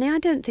 Really, Nanny, I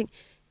don't think—"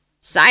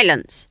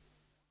 "Silence!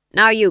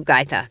 Now you,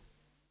 Gaither."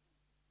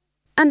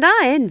 "And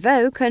I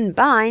invoke and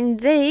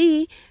bind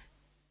thee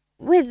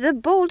with the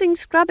balding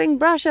scrubbing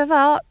brush of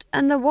art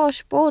and the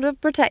washboard of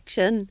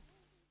protection,"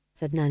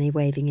 said Nanny,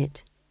 waving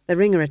it. The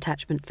ringer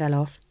attachment fell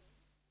off.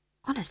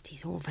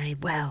 "Honesty's all very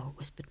well,"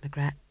 whispered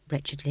Magrat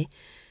wretchedly,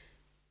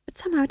 "but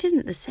somehow it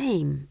isn't the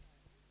same."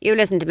 "You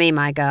listen to me,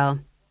 my girl,"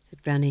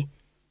 said Granny.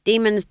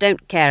 Demons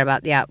don't care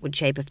about the outward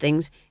shape of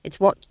things. It's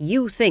what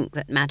you think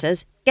that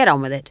matters. Get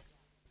on with it.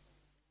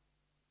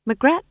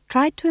 Magrat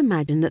tried to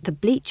imagine that the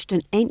bleached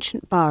and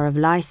ancient bar of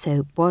lye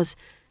soap was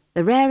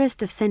the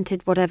rarest of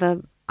scented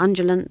whatever,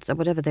 undulants or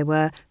whatever they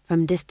were,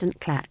 from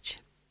distant Clatch.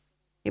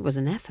 It was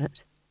an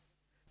effort.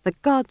 The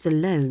gods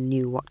alone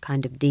knew what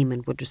kind of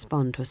demon would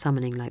respond to a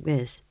summoning like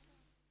this.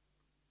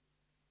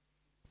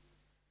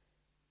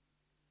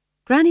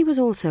 Granny was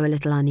also a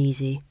little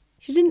uneasy.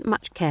 She didn't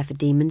much care for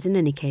demons in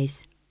any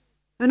case,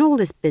 and all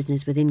this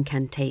business with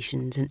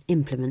incantations and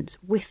implements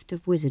whiffed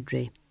of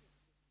wizardry.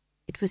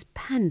 It was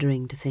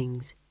pandering to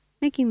things,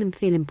 making them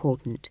feel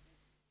important.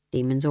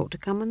 Demons ought to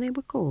come when they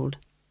were called.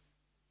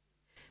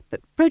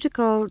 But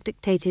protocol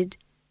dictated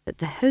that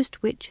the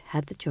host witch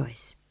had the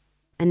choice,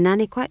 and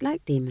Nanny quite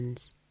liked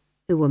demons,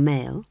 who were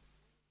male,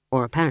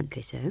 or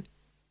apparently so.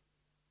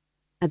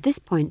 At this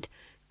point,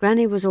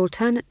 Granny was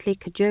alternately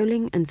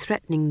cajoling and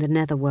threatening the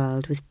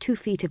netherworld with 2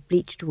 feet of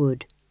bleached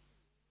wood.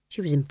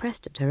 She was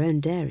impressed at her own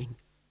daring.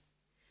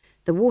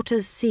 The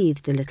waters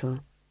seethed a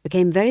little,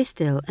 became very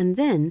still, and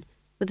then,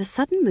 with a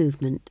sudden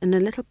movement and a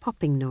little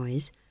popping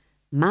noise,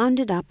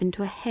 mounded up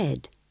into a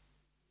head.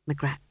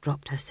 Magrat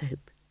dropped her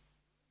soap.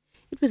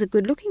 It was a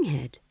good-looking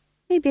head,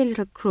 maybe a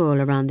little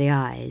cruel around the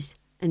eyes,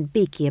 and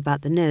beaky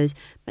about the nose,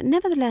 but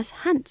nevertheless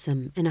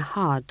handsome in a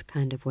hard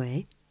kind of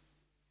way.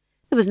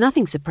 There was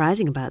nothing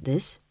surprising about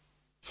this.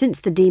 Since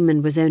the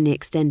demon was only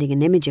extending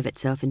an image of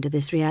itself into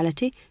this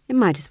reality, it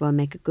might as well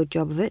make a good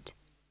job of it.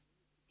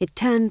 It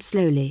turned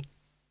slowly,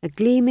 a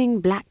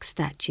gleaming black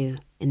statue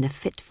in the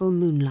fitful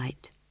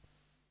moonlight.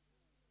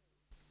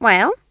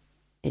 "Well?"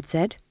 it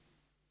said.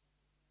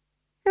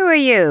 "Who are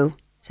you?"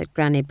 said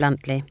Granny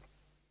bluntly.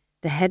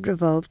 The head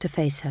revolved to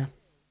face her.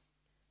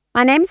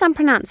 "My name's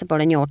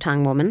unpronounceable in your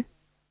tongue, woman,"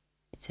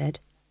 it said.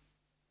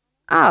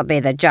 "I'll be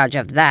the judge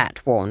of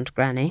that," warned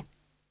Granny,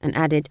 and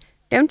added,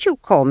 "Don't you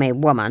call me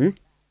woman."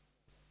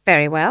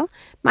 "Very well.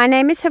 My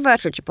name is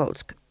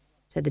Hervertelchepulsk,"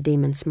 said the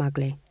demon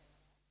smugly.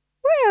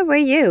 "Where were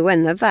you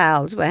when the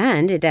vows were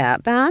handed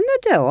out behind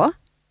the door?"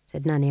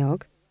 said Nanny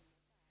Ogg.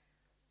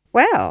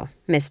 "Well,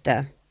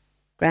 Mr.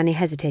 Granny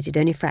hesitated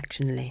only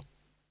fractionally.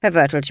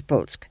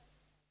 Hervertelchepulsk,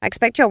 I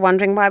expect you're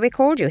wondering why we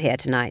called you here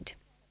tonight."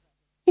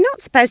 "You're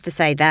not supposed to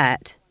say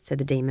that," said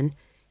the demon.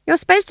 "You're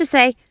supposed to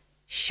say,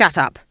 'Shut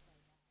up.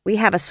 We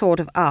have a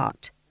sword of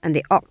art and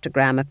the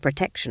octagram of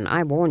protection,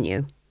 I warn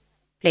you.'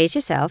 Please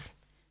yourself.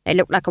 They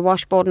look like a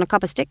washboard and a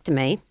copper stick to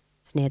me,"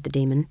 sneered the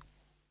demon.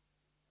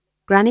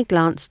 Granny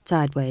glanced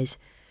sideways.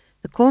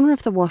 The corner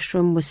of the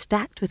washroom was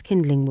stacked with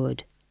kindling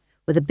wood,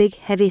 with a big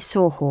heavy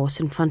sawhorse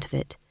in front of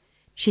it.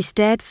 She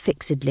stared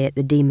fixedly at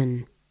the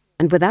demon,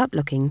 and without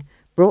looking,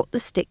 brought the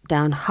stick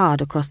down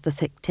hard across the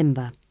thick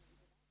timber.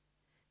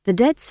 The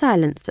dead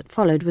silence that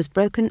followed was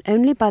broken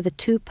only by the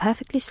 2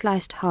 perfectly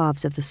sliced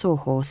halves of the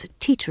sawhorse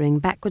teetering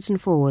backwards and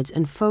forwards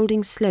and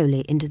folding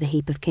slowly into the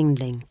heap of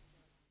kindling.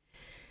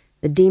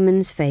 The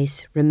demon's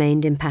face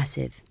remained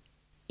impassive.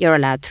 "You're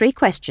allowed 3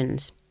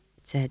 questions,"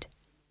 it said.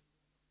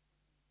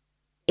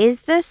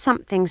 "Is there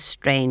something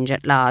strange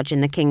at large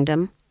in the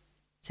kingdom?"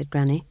 said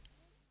Granny.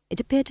 It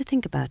appeared to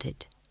think about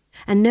it.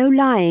 "And no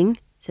lying,"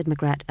 said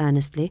Magrat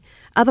earnestly.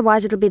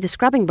 "Otherwise it'll be the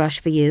scrubbing brush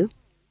for you."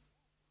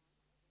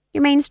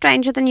 "You mean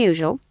stranger than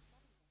usual?"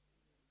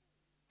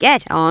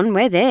 "Get on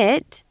with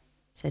it,"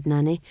 said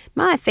Nanny.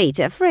 "My feet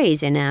are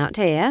freezing out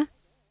here."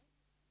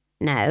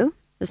 "No,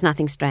 there's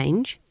nothing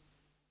strange."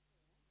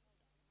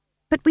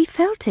 "But we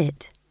felt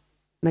it,"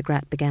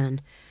 Magrat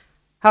began.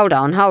 Hold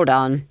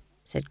on,"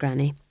 said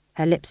Granny.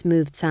 Her lips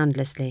moved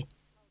soundlessly.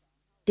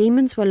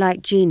 Demons were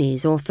like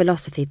genies or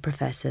philosophy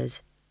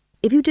professors.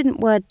 If you didn't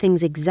word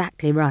things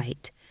exactly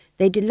right,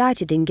 they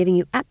delighted in giving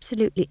you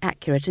absolutely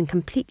accurate and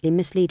completely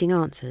misleading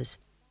answers.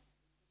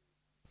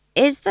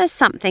 "Is there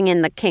something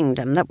in the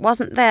kingdom that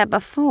wasn't there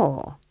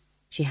before?"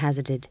 she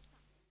hazarded.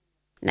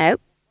 "No."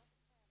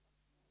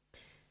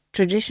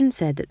 Tradition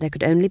said that there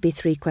could only be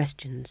 3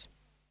 questions.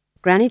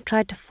 Granny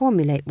tried to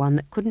formulate one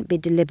that couldn't be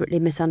deliberately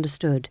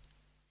misunderstood.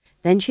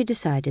 Then she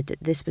decided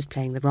that this was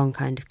playing the wrong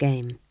kind of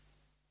game.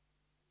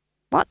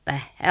 "What the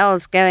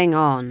hell's going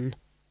on?"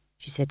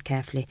 she said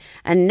carefully.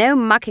 "And no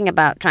mucking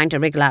about trying to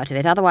wriggle out of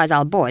it, otherwise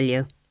I'll boil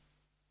you."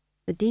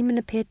 The demon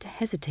appeared to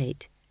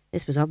hesitate.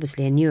 This was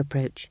obviously a new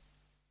approach.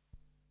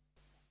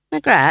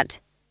 "Magrat,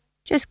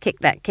 just kick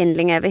that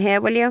kindling over here,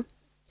 will you?"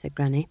 said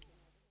Granny.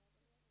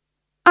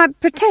 "I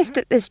protest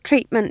at this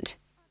treatment,"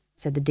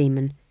 said the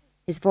demon,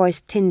 his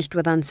voice tinged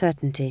with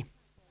uncertainty.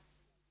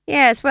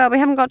 "Yes, well, we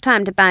haven't got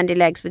time to bandy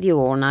legs with you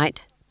all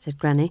night," said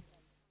Granny.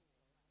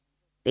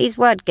 "These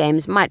word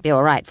games might be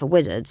all right for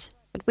wizards,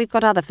 but we've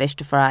got other fish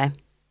to fry."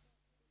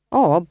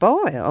 "Or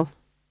boil,"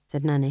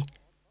 said Nanny.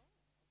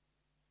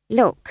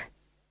 "Look,"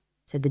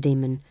 said the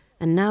demon,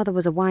 and now there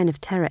was a whine of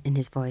terror in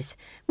his voice.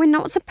 "We're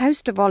not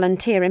supposed to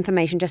volunteer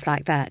information just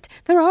like that.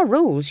 There are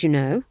rules, you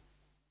know."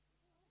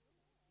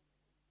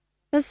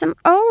 "There's some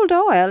old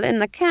oil in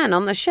the can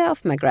on the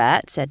shelf,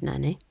 Magrat," said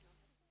Nanny.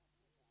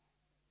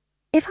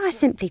 "If I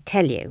simply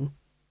tell you,"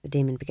 the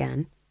demon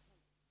began.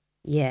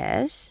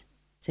 "Yes,"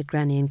 said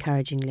Granny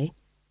encouragingly.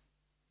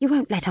 "You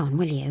won't let on,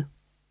 will you?"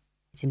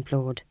 it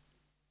implored.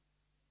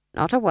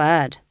 "Not a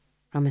word,"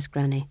 promised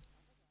Granny.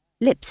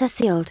 "Lips are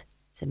sealed,"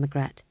 said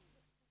Magrat.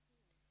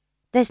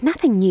 "There's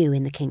nothing new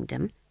in the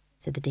kingdom,"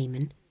 said the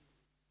demon.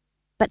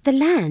 "But the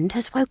land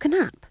has woken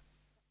up."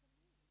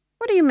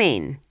 "What do you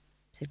mean?"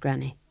 said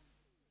Granny.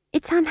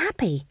 "It's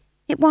unhappy.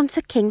 It wants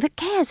a king that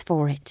cares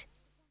for it."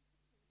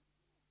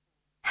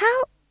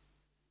 "How—"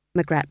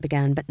 Magrat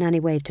began, but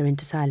Nanny waved her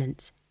into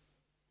silence.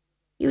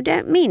 "You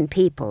don't mean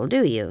people,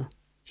 do you?"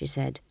 she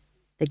said.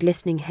 The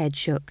glistening head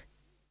shook.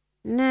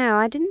 "No,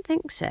 I didn't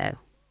think so."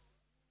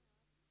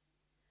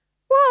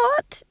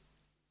 "What—"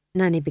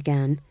 Nanny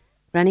began.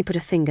 Granny put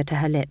a finger to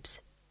her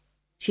lips.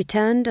 She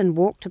turned and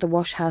walked to the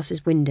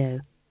wash-house's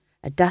window,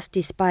 a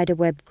dusty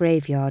spider-web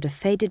graveyard of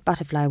faded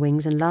butterfly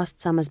wings and last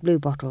summer's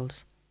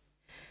bluebottles.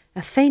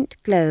 A faint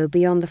glow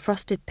beyond the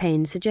frosted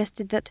pane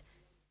suggested that,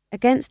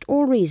 against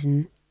all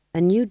reason,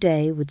 a new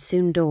day would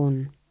soon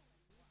dawn.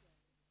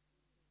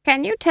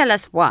 "Can you tell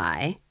us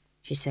why?"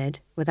 she said,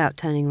 without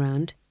turning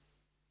round.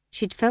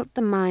 She'd felt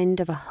the mind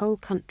of a whole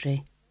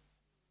country.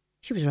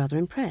 She was rather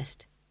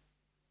impressed.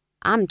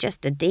 "I'm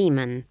just a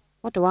demon.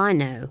 What do I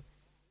know?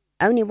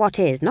 Only what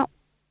is, not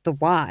the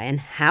why and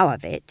how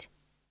of it."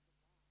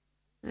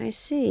 "I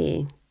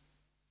see.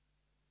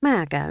 May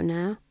I go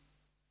now?"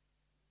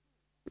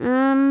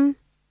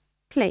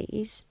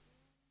 Please."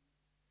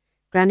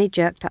 Granny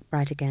jerked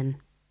upright again.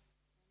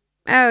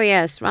 "Oh,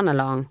 yes, run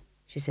along,"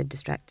 she said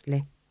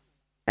distractedly.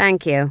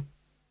 "Thank you."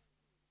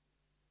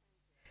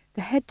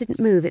 The head didn't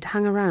move, it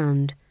hung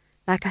around,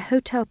 like a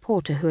hotel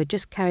porter who had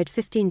just carried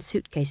 15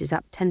 suitcases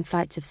up 10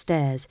 flights of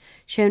stairs,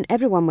 shown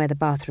everyone where the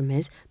bathroom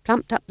is,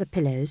 plumped up the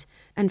pillows,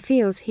 and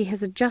feels he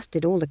has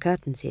adjusted all the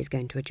curtains he is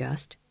going to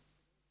adjust.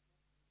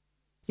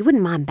 "You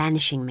wouldn't mind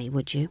banishing me,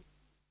 would you?"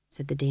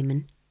 said the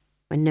demon,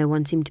 when no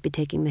one seemed to be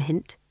taking the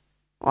hint.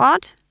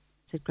 "What?"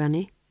 said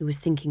Granny, who was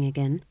thinking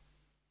again.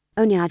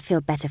 "Only I'd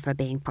feel better for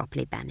being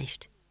properly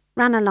banished.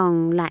 Run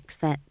along lacks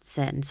that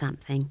certain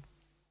something,"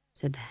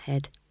 said the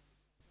head.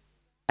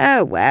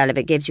 "Oh, well, if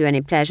it gives you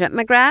any pleasure,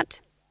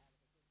 Magrat."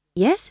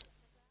 "Yes?"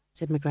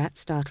 said Magrat,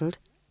 startled.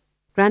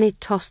 Granny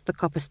tossed the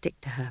copper stick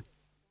to her.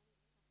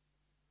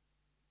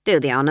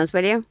 "Do the honours,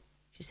 will you?"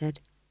 she said.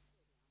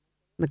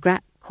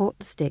 Magrat caught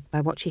the stick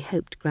by what she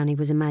hoped Granny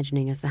was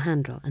imagining as the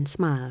handle and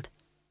smiled.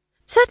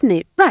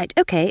 "Certainly. Right,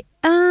 okay.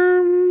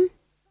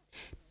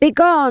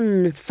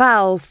 Begone,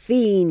 foul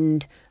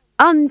fiend,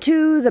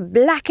 unto the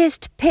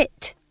blackest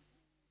pit."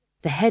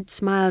 The head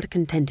smiled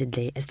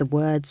contentedly as the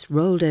words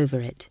rolled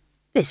over it.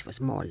 This was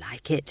more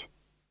like it.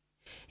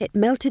 It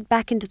melted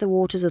back into the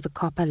waters of the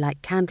copper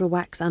like candle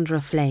wax under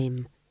a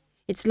flame.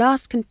 Its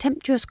last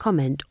contemptuous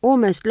comment,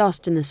 almost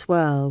lost in the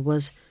swirl,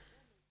 was,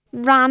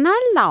 "Run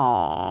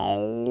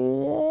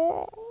along."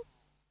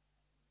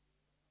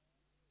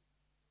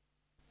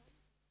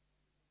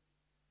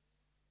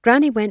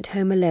 Granny went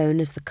home alone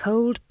as the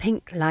cold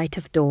pink light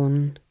of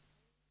dawn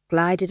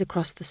glided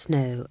across the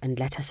snow and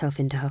let herself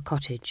into her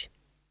cottage.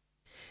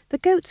 The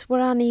goats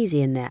were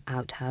uneasy in their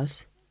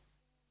outhouse.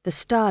 The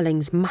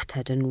starlings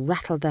muttered and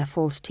rattled their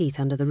false teeth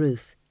under the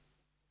roof.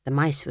 The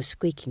mice were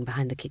squeaking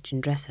behind the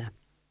kitchen dresser.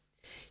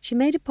 She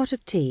made a pot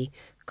of tea,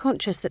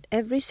 conscious that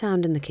every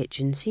sound in the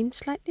kitchen seemed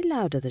slightly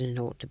louder than it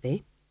ought to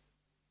be.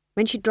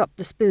 When she dropped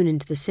the spoon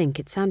into the sink,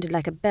 it sounded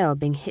like a bell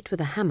being hit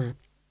with a hammer.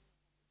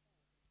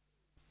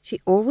 She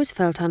always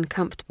felt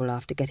uncomfortable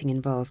after getting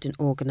involved in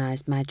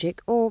organised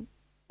magic, or,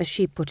 as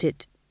she put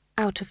it,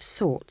 out of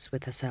sorts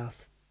with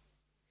herself.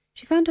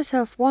 She found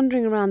herself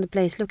wandering around the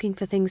place looking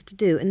for things to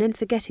do and then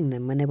forgetting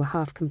them when they were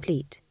half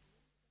complete.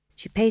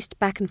 She paced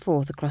back and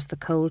forth across the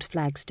cold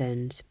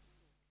flagstones.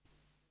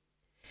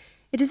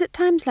 It is at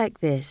times like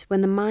this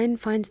when the mind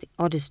finds the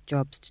oddest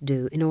jobs to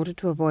do in order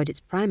to avoid its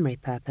primary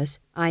purpose,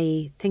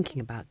 i.e.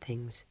 thinking about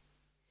things.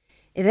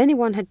 If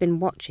anyone had been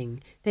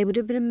watching, they would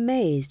have been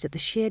amazed at the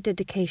sheer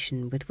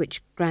dedication with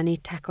which Granny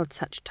tackled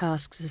such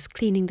tasks as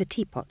cleaning the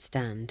teapot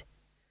stand,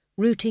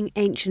 rooting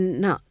ancient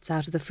nuts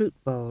out of the fruit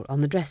bowl on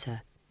the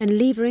dresser, and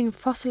levering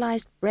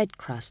fossilised bread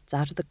crusts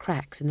out of the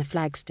cracks in the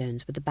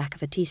flagstones with the back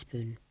of a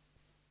teaspoon.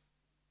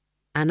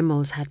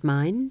 Animals had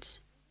minds.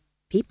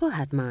 People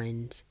had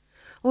minds.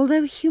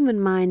 Although human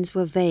minds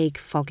were vague,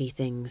 foggy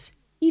things,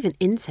 even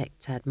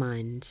insects had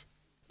minds,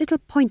 little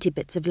pointy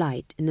bits of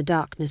light in the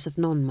darkness of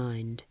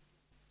non-mind.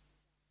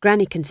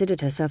 Granny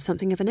considered herself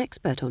something of an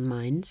expert on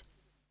minds.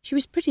 She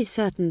was pretty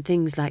certain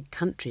things like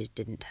countries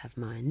didn't have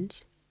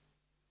minds.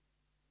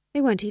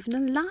 They weren't even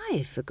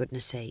alive, for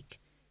goodness sake.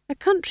 A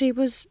country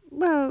was...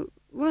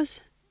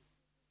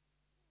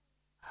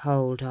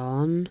 Hold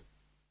on.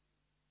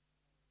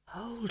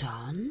 Hold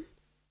on.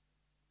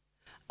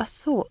 A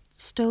thought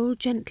stole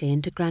gently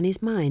into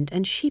Granny's mind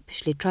and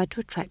sheepishly tried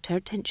to attract her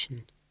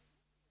attention.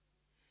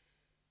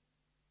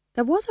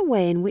 There was a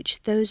way in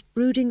which those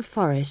brooding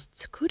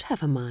forests could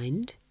have a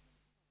mind.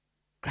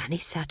 Granny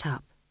sat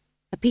up,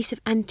 a piece of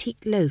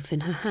antique loaf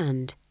in her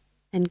hand,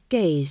 and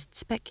gazed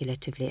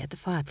speculatively at the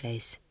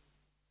fireplace.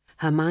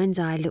 Her mind's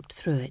eye looked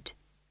through it,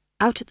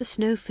 out at the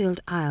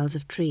snow-filled aisles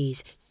of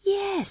trees.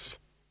 Yes,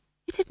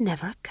 it had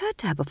never occurred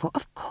to her before.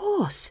 Of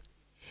course.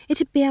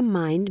 It'd be a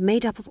mind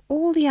made up of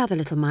all the other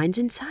little minds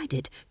inside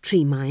it.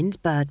 Tree minds,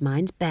 bird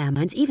minds, bear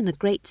minds, even the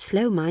great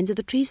slow minds of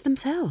the trees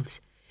themselves.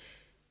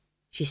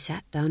 She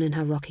sat down in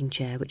her rocking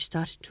chair, which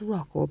started to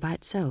rock all by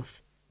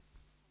itself.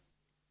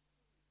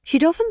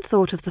 She'd often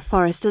thought of the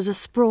forest as a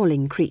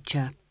sprawling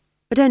creature,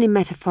 but only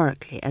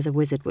metaphorically, as a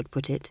wizard would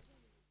put it.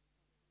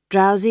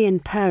 Drowsy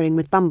and purring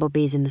with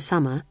bumblebees in the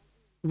summer,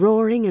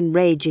 roaring and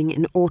raging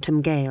in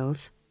autumn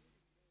gales,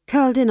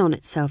 curled in on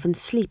itself and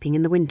sleeping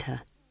in the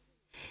winter.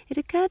 It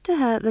occurred to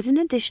her that in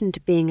addition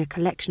to being a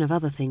collection of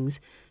other things,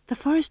 the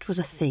forest was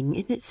a thing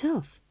in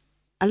itself,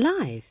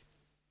 alive.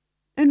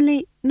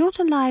 Only not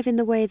alive in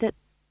the way that,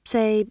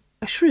 say,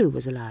 a shrew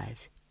was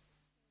alive.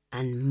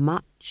 And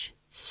much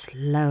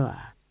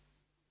slower.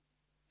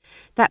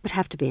 That would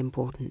have to be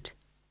important.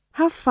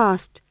 How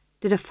fast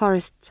did a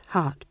forest's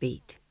heart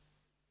beat?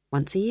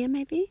 Once a year,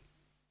 maybe?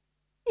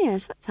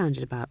 Yes, that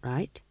sounded about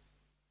right.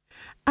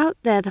 Out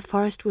there the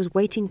forest was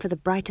waiting for the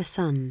brighter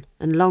sun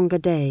and longer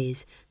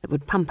days that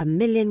would pump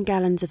 1,000,000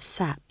 gallons of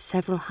sap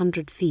several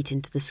 100 feet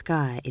into the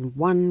sky in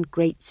one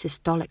great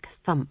systolic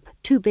thump,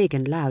 too big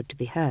and loud to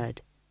be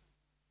heard.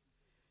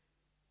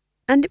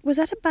 And it was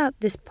at about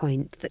this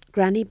point that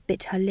Granny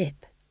bit her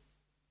lip.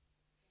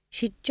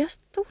 She'd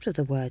just thought of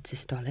the word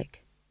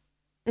systolic,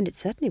 and it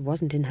certainly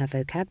wasn't in her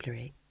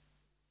vocabulary.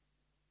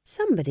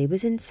 Somebody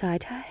was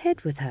inside her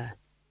head with her.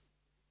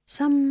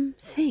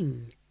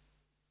 Something.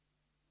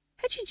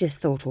 Had she just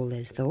thought all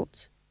those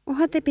thoughts, or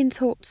had they been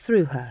thought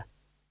through her?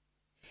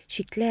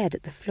 She glared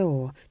at the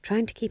floor,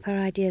 trying to keep her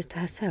ideas to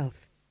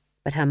herself,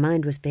 but her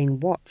mind was being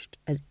watched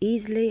as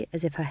easily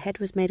as if her head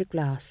was made of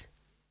glass.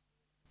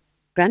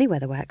 Granny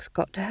Weatherwax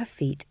got to her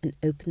feet and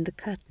opened the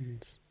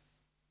curtains,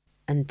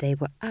 and they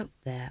were out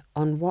there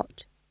on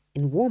what,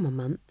 in warmer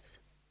months,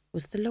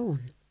 was the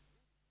lawn.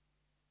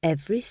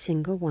 Every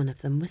single one of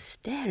them was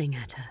staring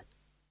at her.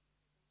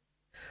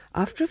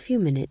 After a few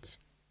minutes,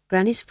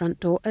 Granny's front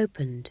door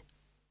opened.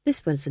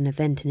 This was an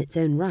event in its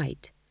own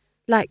right.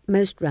 Like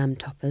most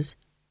ram-toppers,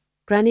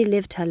 Granny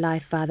lived her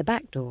life via the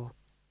back door.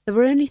 There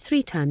were only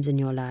 3 times in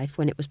your life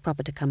when it was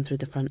proper to come through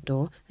the front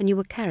door, and you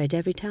were carried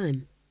every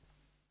time.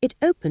 It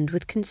opened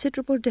with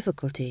considerable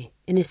difficulty,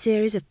 in a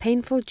series of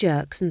painful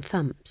jerks and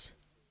thumps.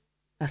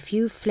 A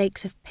few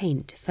flakes of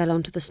paint fell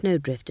onto the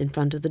snowdrift in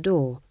front of the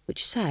door,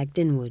 which sagged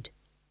inward.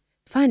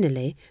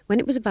 Finally, when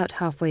it was about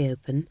halfway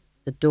open,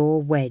 the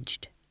door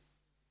wedged.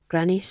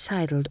 Granny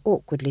sidled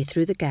awkwardly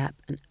through the gap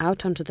and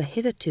out onto the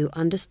hitherto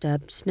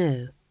undisturbed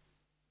snow.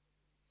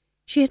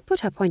 She had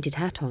put her pointed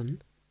hat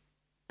on,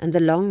 and the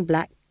long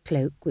black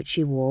cloak which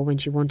she wore when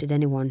she wanted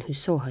anyone who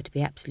saw her to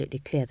be absolutely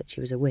clear that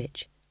she was a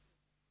witch.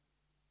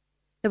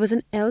 There was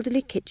an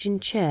elderly kitchen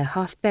chair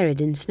half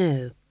buried in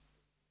snow.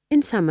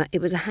 In summer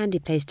it was a handy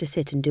place to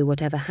sit and do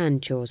whatever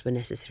hand chores were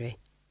necessary,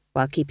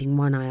 while keeping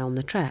one eye on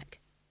the track.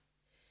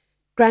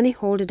 Granny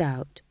hauled it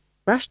out,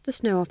 brushed the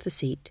snow off the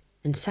seat,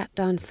 and sat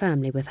down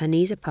firmly with her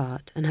knees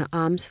apart and her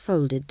arms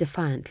folded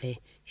defiantly.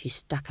 She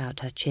stuck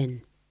out her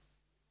chin.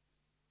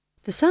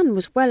 The sun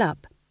was well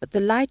up, but the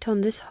light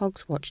on this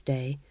Hog's Watch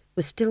day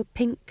was still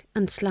pink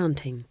and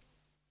slanting.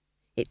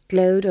 It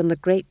glowed on the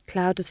great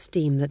cloud of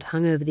steam that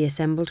hung over the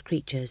assembled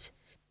creatures.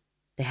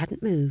 They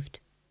hadn't moved,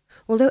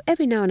 although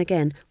every now and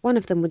again one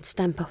of them would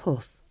stamp a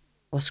hoof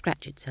or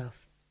scratch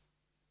itself.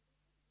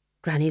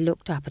 Granny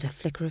looked up at a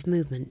flicker of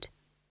movement.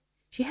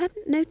 She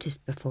hadn't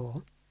noticed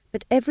before,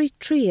 but every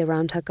tree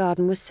around her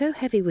garden was so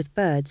heavy with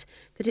birds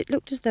that it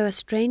looked as though a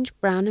strange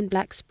brown and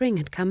black spring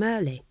had come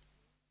early.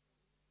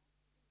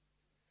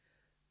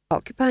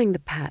 Occupying the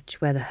patch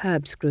where the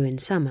herbs grew in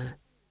summer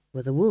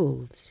were the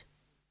wolves,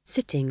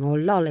 sitting or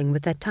lolling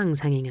with their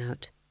tongues hanging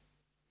out.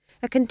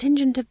 A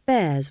contingent of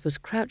bears was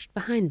crouched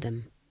behind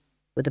them,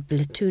 with a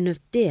platoon of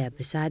deer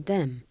beside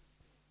them.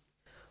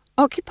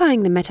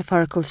 Occupying the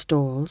metaphorical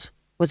stalls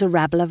was a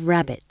rabble of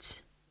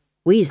rabbits,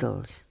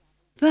 weasels,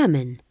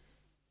 vermin,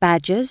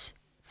 badgers,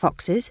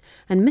 foxes,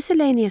 and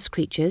miscellaneous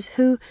creatures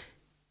who,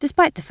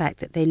 despite the fact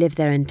that they live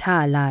their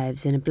entire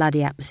lives in a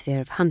bloody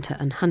atmosphere of hunter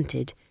and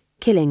hunted,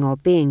 killing or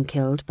being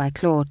killed by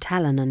claw,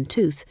 talon, and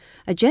tooth,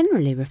 are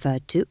generally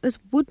referred to as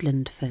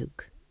woodland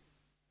folk.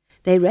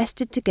 They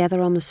rested together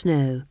on the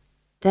snow,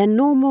 their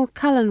normal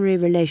culinary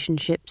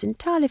relationships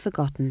entirely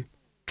forgotten,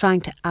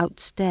 trying to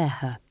outstare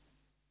her.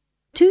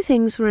 2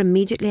 things were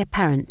immediately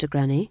apparent to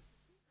Granny.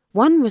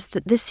 One was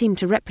that this seemed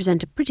to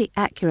represent a pretty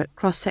accurate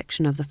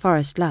cross-section of the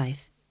forest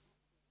life.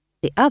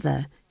 The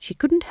other she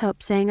couldn't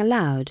help saying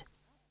aloud.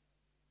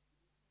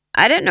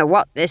 "I don't know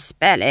what this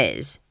spell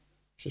is,"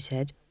 she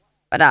said,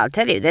 "but I'll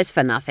tell you this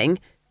for nothing.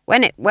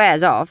 When it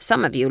wears off,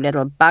 some of you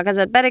little buggers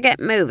had better get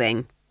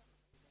moving."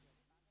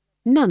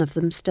 None of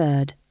them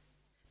stirred.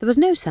 There was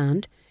no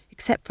sound,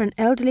 except for an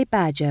elderly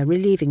badger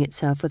relieving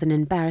itself with an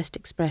embarrassed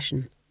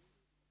expression.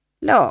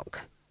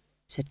 "Look,"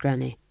 said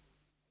Granny.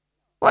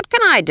 "What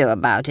can I do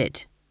about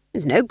it?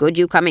 It's no good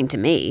you coming to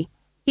me.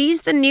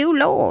 He's the new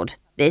lord.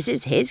 This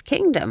is his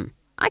kingdom.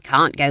 I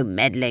can't go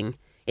meddling.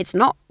 It's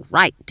not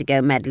right to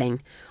go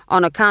meddling,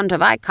 on account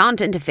of I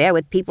can't interfere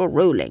with people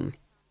ruling.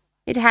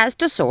 It has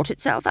to sort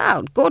itself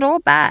out, good or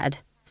bad.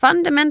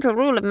 Fundamental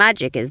rule of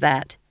magic is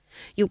that.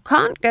 You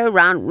can't go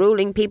round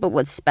ruling people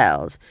with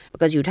spells,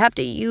 because you'd have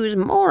to use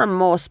more and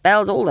more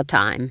spells all the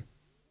time.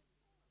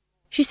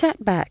 She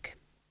sat back,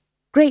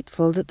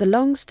 grateful that the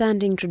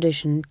long-standing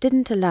tradition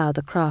didn't allow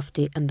the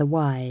crafty and the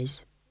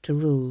wise to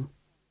rule.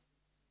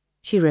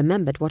 She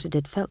remembered what it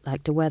had felt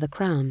like to wear the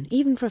crown,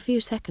 even for a few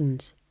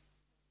seconds.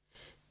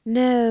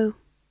 No,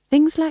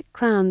 things like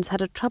crowns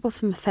had a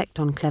troublesome effect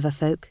on clever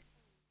folk.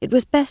 It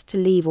was best to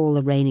leave all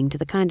the reigning to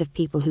the kind of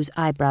people whose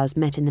eyebrows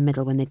met in the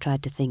middle when they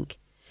tried to think.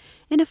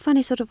 In a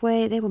funny sort of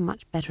way, they were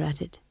much better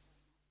at it.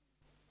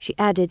 She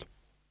added,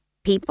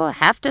 People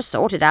have to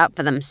sort it out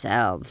for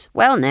themselves.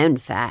 Well-known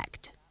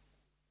fact.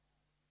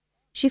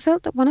 She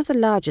felt that one of the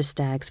larger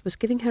stags was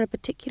giving her a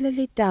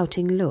particularly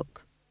doubting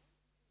look.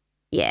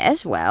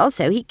 Yes, well,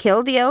 so he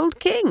killed the old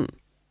king,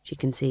 she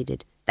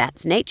conceded.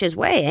 That's nature's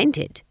way, ain't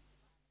it?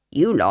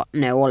 You lot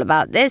know all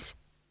about this.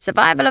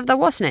 Survival of the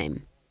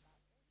what's-name.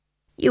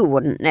 You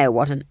wouldn't know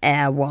what an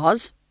heir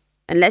was,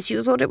 unless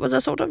you thought it was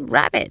a sort of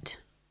rabbit.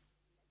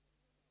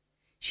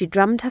 She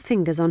drummed her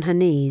fingers on her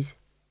knees.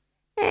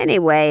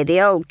 Anyway,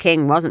 the old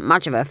king wasn't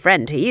much of a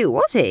friend to you,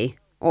 was he?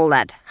 All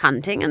that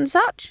hunting and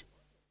such?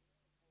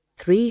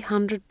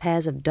 300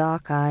 pairs of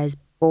dark eyes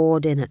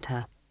bored in at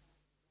her.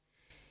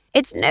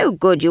 It's no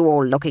good you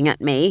all looking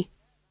at me,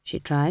 she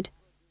tried.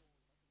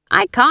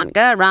 I can't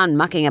go around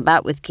mucking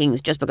about with kings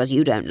just because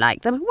you don't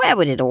like them. Where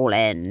would it all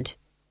end?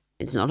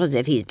 It's not as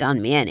if he's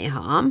done me any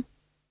harm.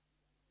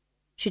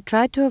 She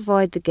tried to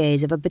avoid the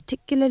gaze of a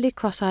particularly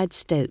cross-eyed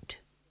stoat.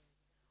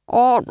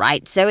 All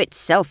right, so it's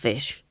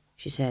selfish,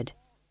 she said.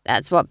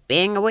 That's what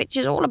being a witch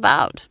is all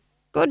about.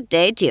 Good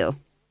day to you.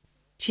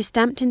 She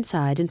stamped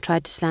inside and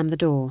tried to slam the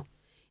door.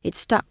 It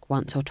stuck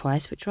once or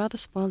twice, which rather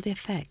spoiled the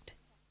effect.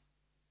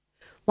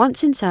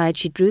 Once inside,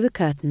 she drew the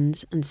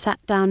curtains and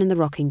sat down in the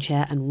rocking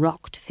chair and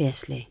rocked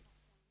fiercely.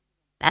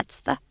 That's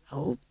the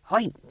whole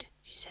point,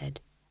 she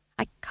said.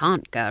 I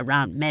can't go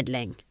around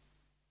meddling.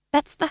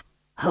 That's the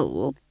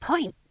whole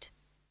point.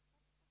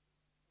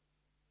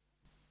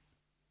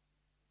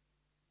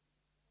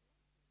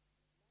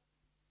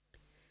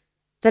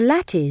 The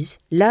latties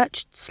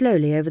lurched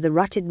slowly over the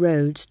rutted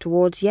roads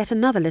towards yet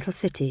another little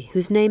city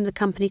whose name the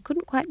company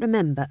couldn't quite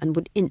remember and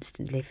would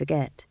instantly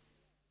forget.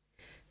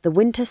 The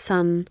winter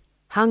sun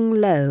hung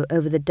low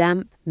over the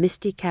damp,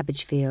 misty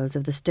cabbage fields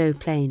of the Stowe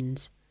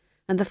Plains,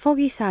 and the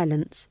foggy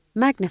silence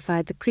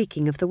magnified the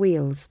creaking of the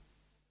wheels.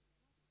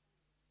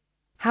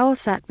 Howell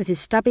sat with his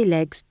stubby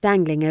legs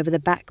dangling over the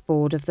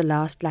backboard of the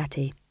last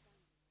lattie.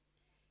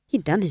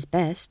 He'd done his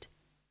best.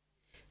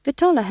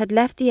 Vitola had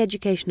left the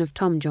education of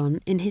Tom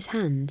John in his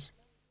hands.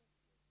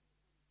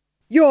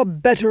 "You're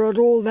better at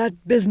all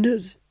that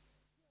business,"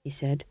 he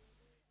said,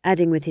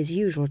 adding with his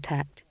usual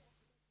tact,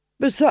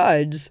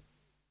 "Besides,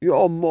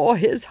 you're more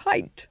his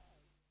height."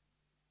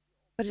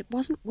 But it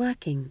wasn't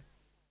working.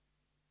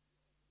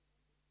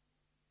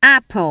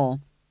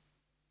 Apple,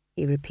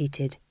 he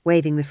repeated,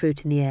 waving the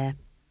fruit in the air.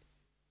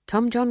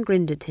 Tom John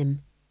grinned at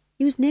him.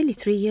 He was nearly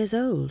 3 years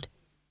old,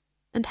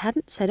 and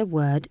hadn't said a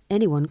word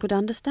anyone could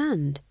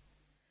understand.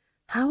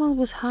 Howell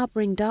was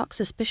harbouring dark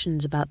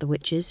suspicions about the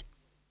witches.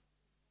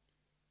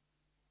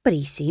 "But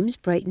he seems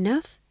bright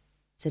enough,"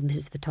 said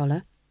Mrs.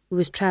 Vitola, who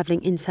was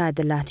travelling inside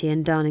the lattie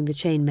and darning the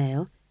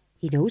chainmail.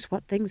 "He knows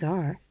what things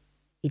are.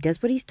 He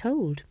does what he's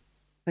told."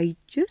 "I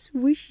just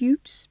wish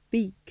you'd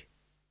speak,"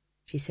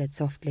 she said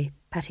softly,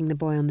 patting the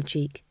boy on the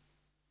cheek.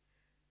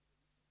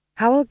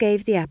 Howell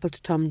gave the apple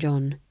to Tom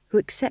John, who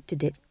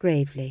accepted it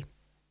gravely.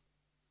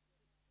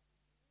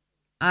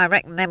 "I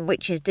reckon them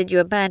witches did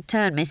you a bad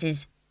turn,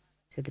 missus,"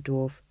 said the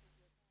dwarf.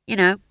 "You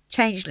know,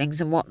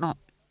 changelings and what not.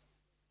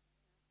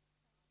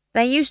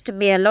 There used to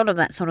be a lot of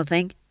that sort of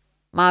thing.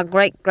 My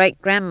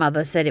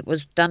great-great-grandmother said it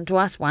was done to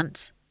us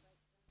once.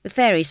 The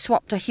fairies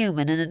swapped a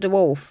human and a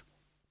dwarf.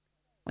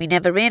 We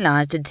never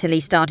realised until he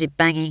started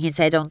banging his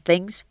head on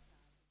things.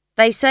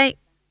 They say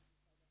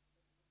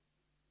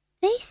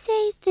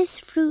this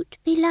fruit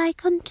be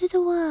like unto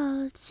the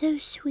world, so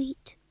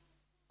sweet,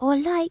 or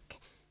like,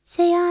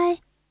 say I,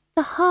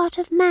 the heart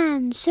of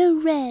man, so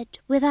red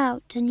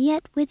without and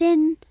yet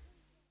within,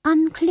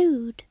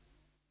 unclued.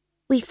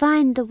 We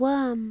find the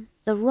worm,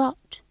 the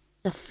rot,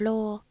 the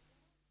flaw.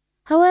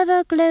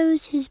 However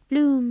glows his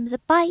bloom, the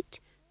bite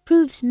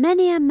proves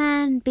many a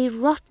man be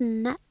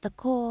rotten at the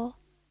core."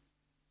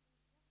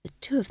 The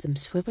two of them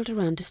swivelled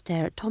around to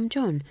stare at Tom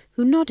John,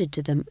 who nodded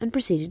to them and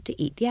proceeded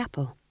to eat the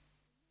apple.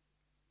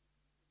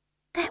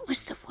 "That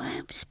was the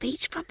worm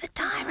speech from the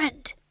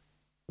tyrant,"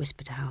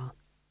 whispered Howell.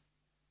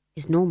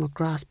 His normal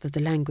grasp of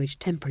the language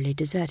temporarily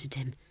deserted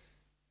him.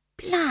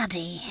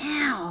 "Bloody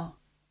hell,"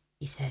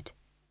 he said.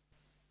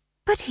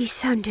 "But he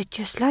sounded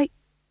just like—"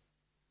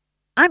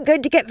 "I'm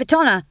going to get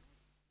Vitola,"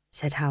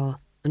 said Howell,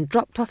 and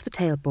dropped off the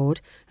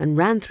tailboard and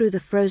ran through the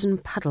frozen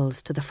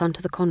puddles to the front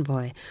of the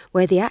convoy,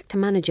 where the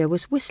actor-manager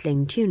was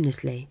whistling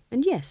tunelessly,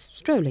 and yes,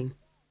 strolling.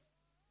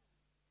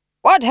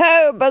 "What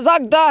ho,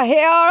 Bazagda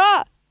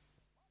Heara!"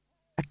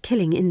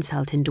 killing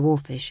insult in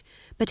Dwarfish,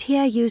 but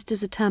here used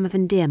as a term of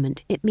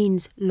endearment, it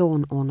means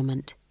lawn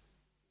ornament.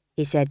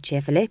 He said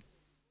cheerfully,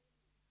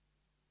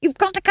 "You've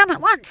got to come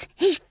at once.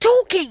 He's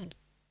talking."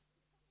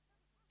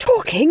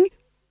 Talking?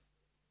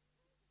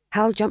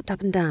 Hal jumped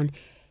up and down.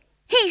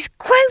 "He's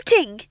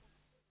quoting,"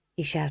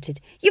 he shouted.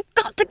 "You've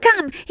got to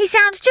come. He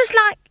sounds just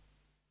like—"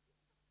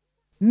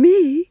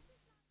 Me?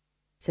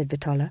 said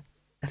Vitola,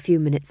 a few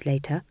minutes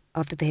later,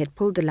 after they had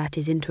pulled the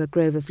latties into a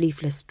grove of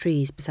leafless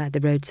trees beside the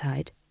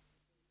roadside.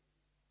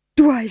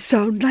 Do I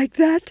sound like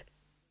that?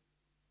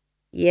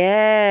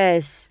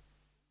 Yes,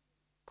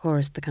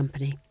 chorused the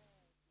company.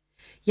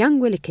 Young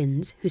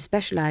Willikins, who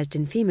specialised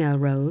in female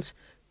roles,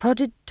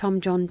 prodded Tom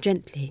John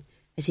gently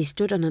as he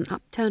stood on an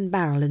upturned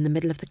barrel in the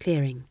middle of the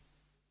clearing.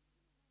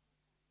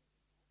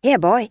 "Here,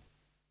 boy,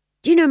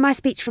 do you know my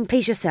speech from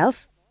Please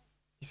Yourself?"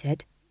 he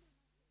said.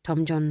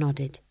 Tom John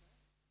nodded.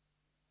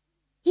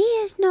 He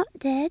is not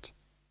dead,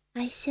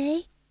 I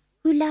say,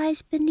 who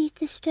lies beneath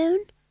the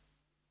stone,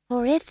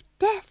 for if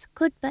death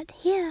could but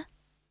hear.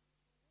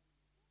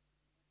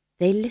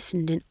 They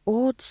listened in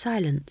awed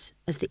silence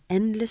as the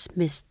endless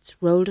mists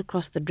rolled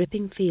across the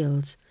dripping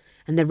fields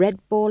and the red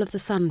ball of the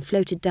sun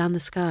floated down the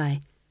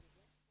sky.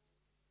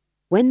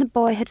 When the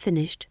boy had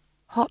finished,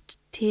 hot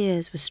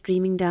tears were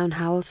streaming down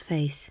Howell's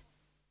face.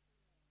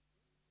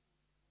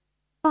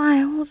 "By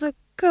all the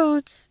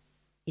gods,"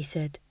 he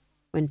said,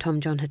 when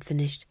Tom John had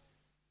finished,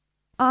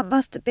 "I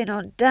must have been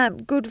on damn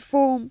good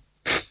form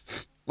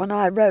when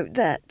I wrote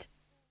that."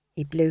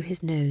 He blew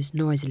his nose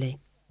noisily.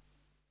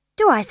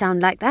 "Do I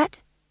sound like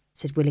that?"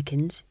 said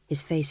Willikins,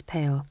 his face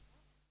pale.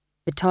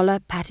 Vitola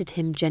patted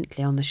him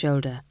gently on the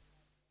shoulder.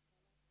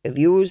 If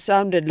you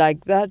sounded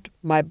like that,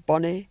 my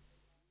bonny,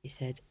 he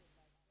said,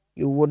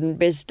 you wouldn't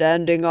be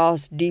standing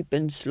arse-deep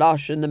in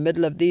slush in the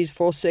middle of these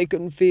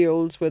forsaken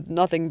fields with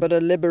nothing but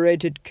a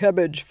liberated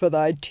cabbage for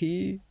thy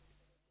tea.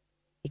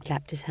 He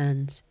clapped his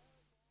hands.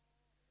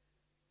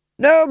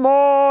 No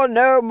more,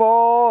 no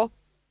more,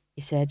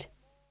 he said,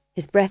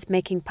 his breath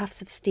making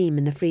puffs of steam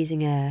in the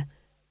freezing air.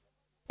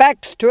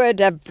 Backs to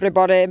it,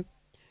 everybody.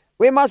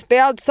 We must be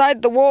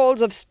outside the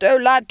walls of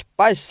Stolat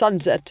by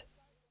sunset.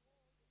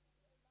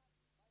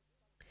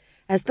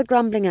 As the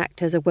grumbling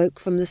actors awoke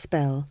from the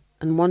spell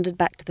and wandered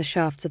back to the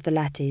shafts of the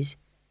latties,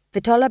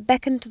 Vitola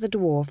beckoned to the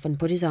dwarf and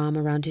put his arm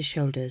around his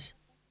shoulders,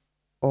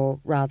 or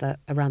rather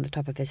around the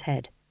top of his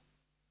head.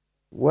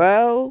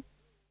 Well,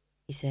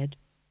 he said,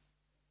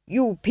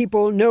 you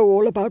people know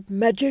all about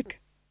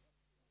magic.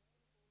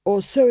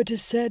 Or so it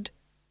is said.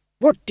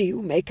 What do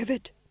you make of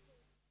it?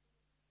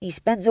 He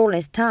spends all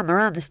his time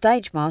around the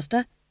stage,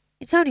 master.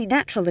 It's only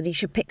natural that he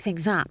should pick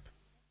things up,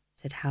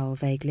 said Howell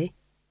vaguely.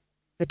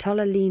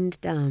 Vitola leaned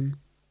down.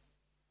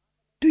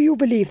 Do you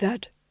believe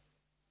that?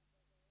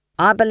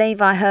 I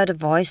believe I heard a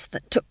voice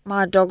that took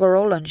my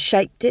doggerel and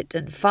shaped it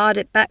and fired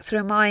it back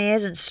through my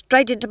ears and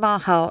straight into my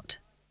heart,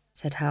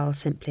 said Howell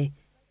simply.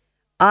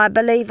 I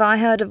believe I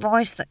heard a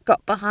voice that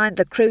got behind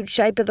the crude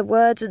shape of the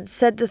words and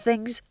said the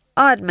things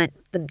I'd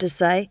meant them to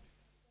say,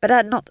 but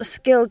had not the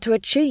skill to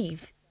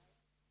achieve.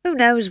 Who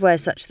knows where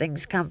such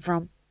things come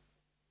from?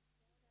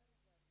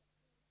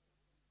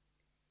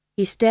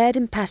 He stared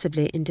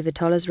impassively into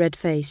Vitola's red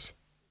face.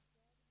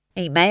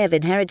 He may have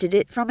inherited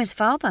it from his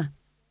father,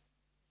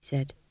 he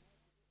said.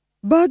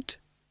 But...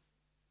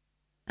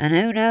 And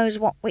who knows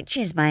what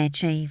witches may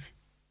achieve,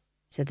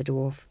 said the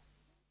dwarf.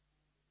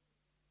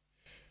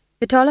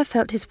 Vitola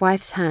felt his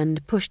wife's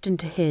hand pushed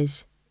into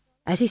his.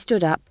 As he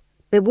stood up,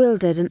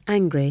 bewildered and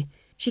angry,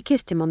 she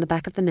kissed him on the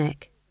back of the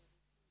neck.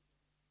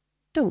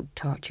 Don't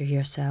torture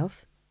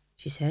yourself,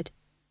 she said.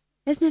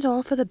 Isn't it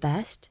all for the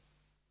best?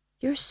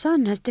 Your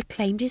son has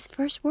declaimed his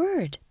first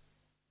word.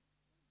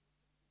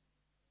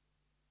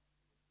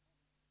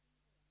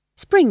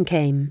 Spring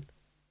came,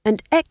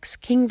 and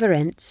ex-King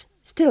Verence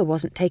still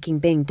wasn't taking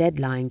being dead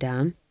lying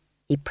down.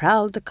 He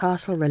prowled the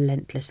castle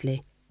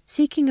relentlessly,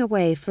 seeking a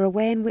way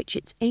in which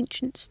its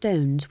ancient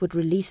stones would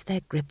release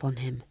their grip on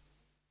him.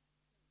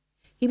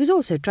 He was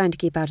also trying to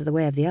keep out of the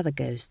way of the other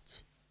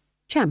ghosts.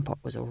 Champot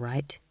was all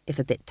right, if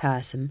a bit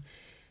tiresome,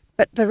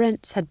 but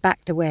Verence had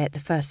backed away at the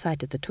first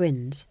sight of the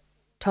twins,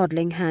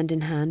 toddling hand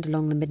in hand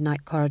along the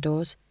midnight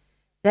corridors,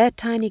 their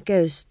tiny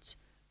ghosts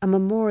a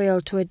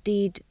memorial to a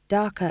deed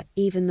darker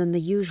even than the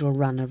usual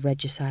run of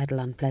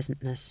regicidal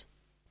unpleasantness.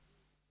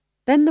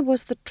 Then there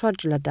was the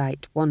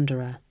troglodyte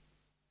wanderer,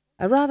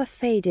 a rather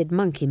faded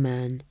monkey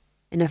man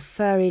in a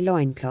furry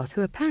loincloth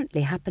who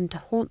apparently happened to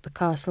haunt the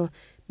castle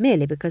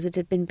merely because it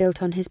had been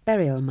built on his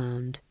burial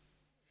mound.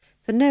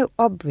 For no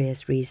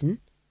obvious reason,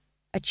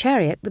 a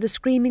chariot with a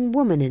screaming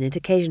woman in it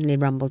occasionally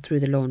rumbled through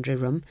the laundry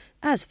room,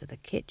 as for the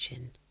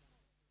kitchen.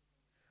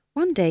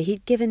 One day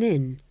he'd given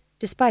in,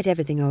 despite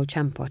everything old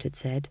Champot had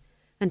said,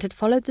 and had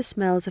followed the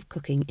smells of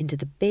cooking into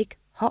the big,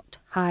 hot,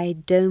 high,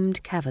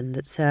 domed cavern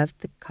that served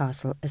the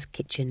castle as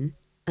kitchen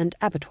and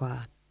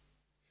abattoir.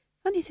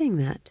 Funny thing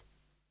that.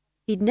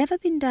 He'd never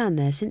been down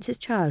there since his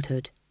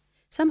childhood.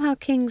 Somehow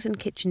kings and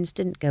kitchens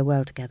didn't go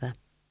well together.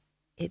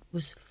 It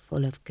was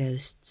full of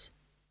ghosts.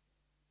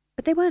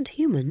 But they weren't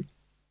human.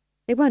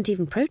 They weren't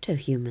even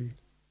proto-human.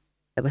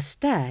 There were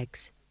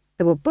stags,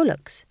 there were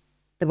bullocks,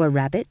 there were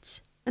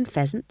rabbits and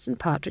pheasants and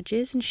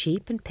partridges and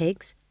sheep and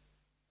pigs.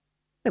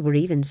 There were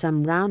even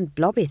some round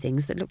blobby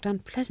things that looked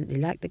unpleasantly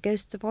like the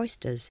ghosts of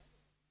oysters.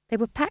 They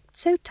were packed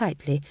so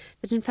tightly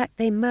that in fact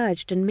they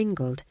merged and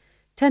mingled,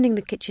 turning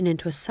the kitchen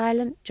into a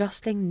silent,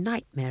 jostling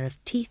nightmare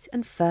of teeth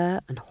and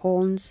fur and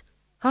horns,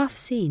 half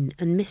seen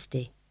and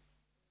misty.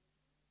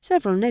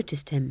 Several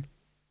noticed him,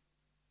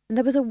 and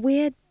there was a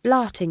weird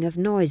blarting of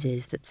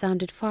noises that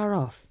sounded far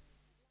off,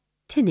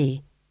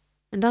 tinny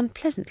and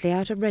unpleasantly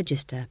out of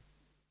register.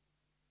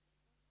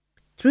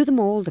 Through them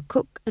all the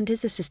cook and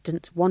his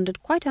assistants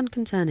wandered quite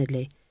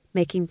unconcernedly,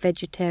 making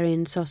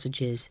vegetarian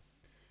sausages.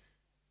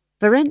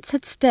 Verence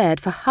had stared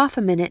for half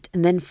a minute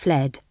and then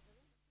fled,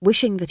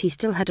 wishing that he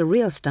still had a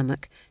real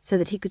stomach so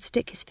that he could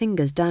stick his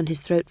fingers down his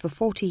throat for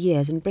 40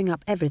 years and bring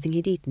up everything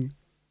he'd eaten.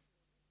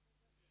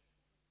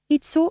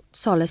 He'd sought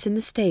solace in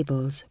the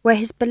stables, where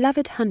his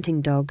beloved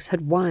hunting dogs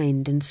had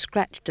whined and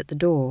scratched at the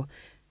door,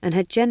 and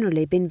had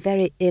generally been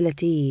very ill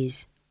at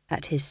ease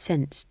at his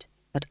sensed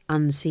but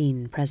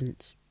unseen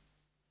presence.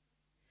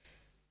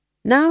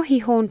 Now he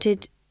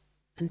haunted,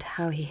 and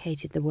how he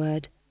hated the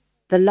word,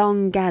 the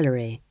long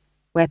gallery,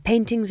 where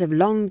paintings of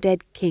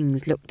long-dead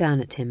kings looked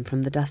down at him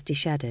from the dusty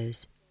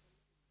shadows.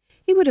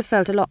 He would have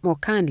felt a lot more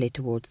kindly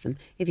towards them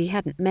if he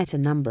hadn't met a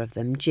number of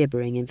them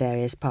gibbering in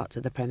various parts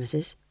of the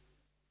premises.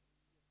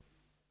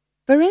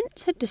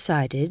 Verence had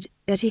decided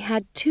that he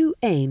had two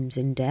aims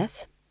in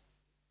death.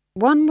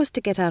 One was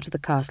to get out of the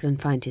castle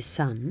and find his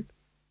son,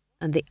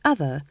 and the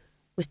other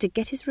was to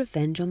get his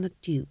revenge on the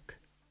Duke.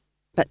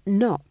 But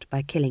not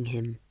by killing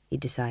him, he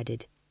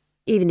decided,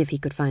 even if he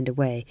could find a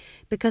way,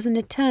 because an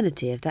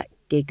eternity of that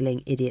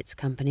giggling idiot's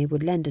company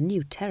would lend a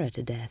new terror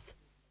to death.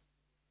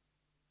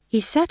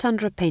 He sat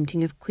under a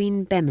painting of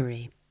Queen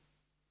Bemery,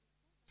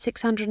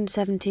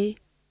 670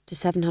 to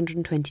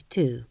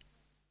 722,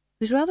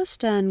 whose rather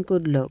stern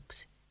good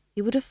looks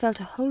he would have felt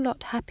a whole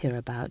lot happier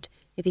about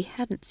if he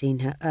hadn't seen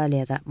her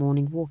earlier that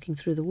morning walking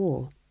through the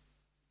wall.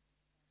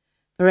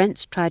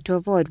 Verence tried to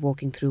avoid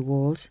walking through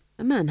walls.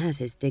 A man has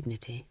his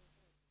dignity.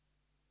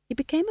 He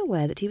became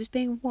aware that he was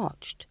being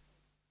watched.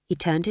 He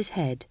turned his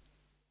head.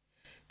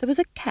 There was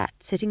a cat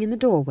sitting in the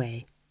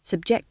doorway,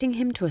 subjecting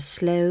him to a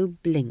slow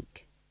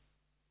blink.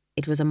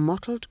 It was a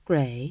mottled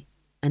grey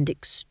and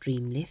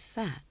extremely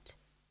fat.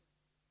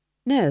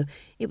 No,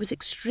 it was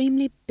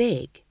extremely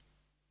big.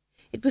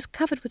 It was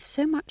covered with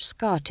so much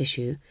scar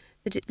tissue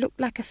that it looked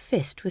like a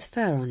fist with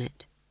fur on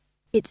it.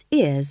 Its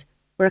ears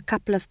were a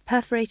couple of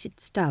perforated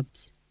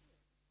stubs.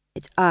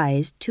 Its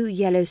eyes, two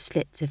yellow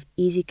slits of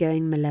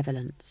easygoing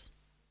malevolence.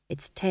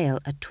 Its tail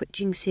a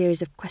twitching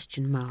series of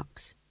question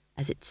marks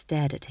as it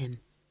stared at him.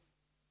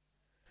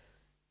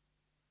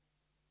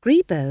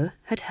 Gribeau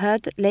had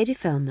heard that Lady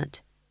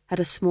Felmont had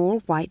a small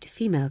white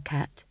female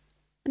cat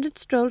and had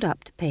strolled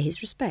up to pay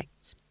his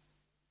respects.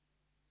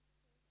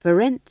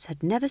 Verence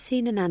had never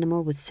seen an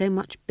animal with so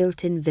much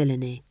built-in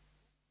villainy.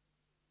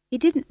 He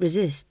didn't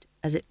resist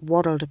as it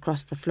waddled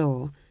across the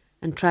floor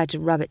and tried to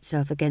rub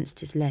itself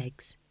against his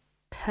legs,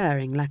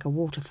 purring like a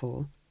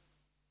waterfall.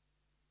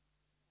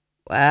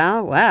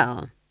 "Well,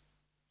 well,"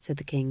 said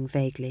the king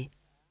vaguely.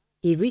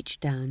 He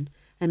reached down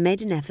and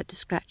made an effort to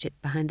scratch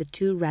it behind the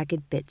two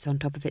ragged bits on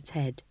top of its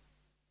head.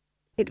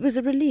 It was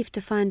a relief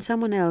to find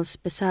someone else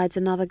besides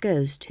another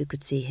ghost who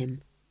could see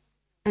him,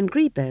 and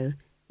Gribeau,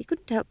 he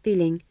couldn't help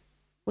feeling,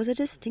 was a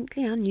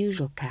distinctly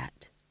unusual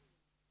cat.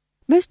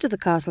 Most of the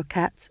castle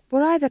cats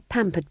were either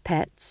pampered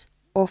pets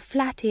or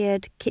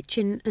flat-eared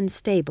kitchen and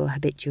stable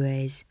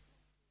habitués,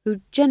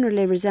 who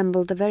generally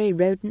resembled the very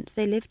rodents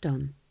they lived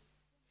on.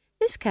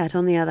 This cat,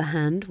 on the other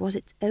hand, was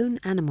its own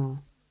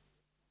animal.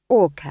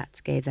 All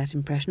cats gave that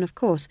impression, of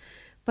course,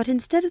 but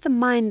instead of the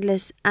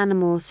mindless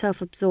animal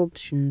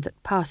self-absorption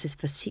that passes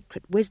for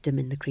secret wisdom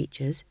in the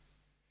creatures,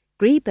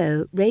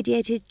 Gribeau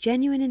radiated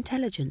genuine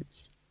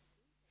intelligence.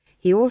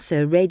 He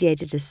also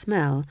radiated a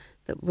smell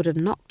that would have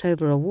knocked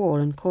over a wall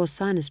and caused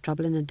sinus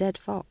trouble in a dead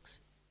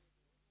fox.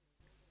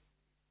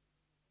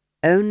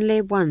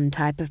 Only one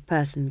type of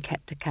person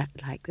kept a cat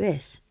like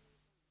this.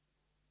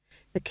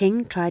 The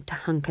king tried to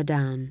hunker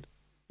down,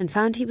 and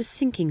found he was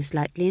sinking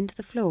slightly into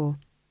the floor.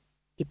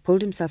 He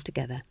pulled himself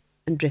together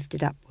and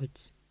drifted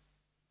upwards.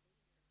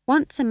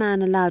 Once a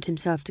man allowed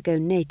himself to go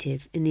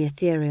native in the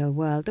ethereal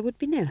world, there would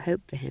be no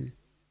hope for him,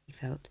 he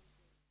felt.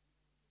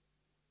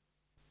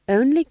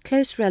 Only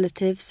close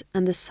relatives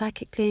and the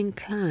psychically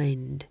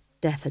inclined,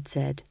 Death had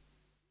said.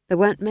 There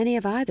weren't many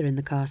of either in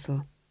the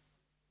castle.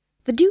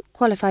 The Duke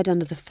qualified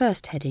under the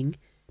first heading,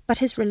 but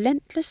his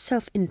relentless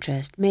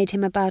self-interest made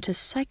him about as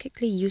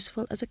psychically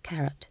useful as a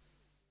carrot.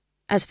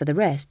 As for the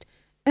rest,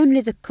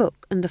 only the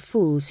cook and the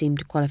fool seemed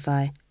to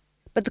qualify,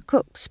 but the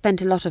cook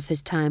spent a lot of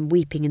his time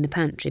weeping in the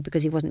pantry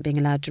because he wasn't being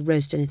allowed to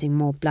roast anything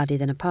more bloody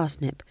than a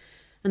parsnip,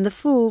 and the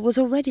fool was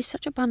already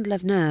such a bundle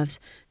of nerves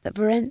that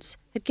Verence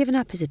had given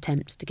up his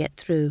attempts to get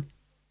through.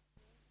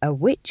 A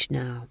witch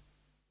now.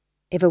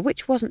 If a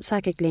witch wasn't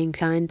psychically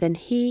inclined, then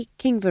he,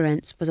 King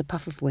Verence, was a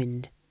puff of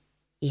wind.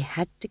 He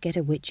had to get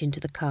a witch into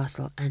the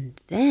castle, and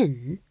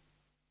then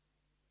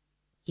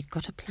he'd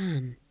got a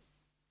plan.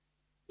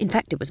 In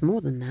fact, it was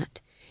more than that.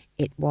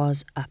 It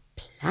was a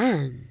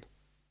plan.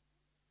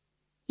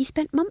 He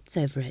spent months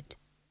over it.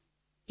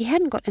 He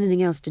hadn't got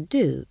anything else to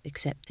do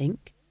except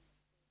think.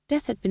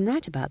 Death had been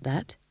right about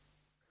that.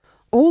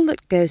 All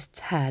that ghosts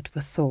had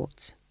were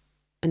thoughts,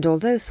 and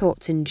although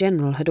thoughts in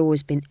general had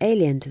always been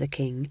alien to the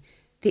king,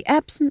 the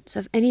absence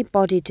of any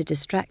body to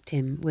distract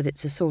him with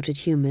its assorted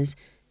humours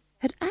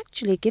had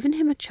actually given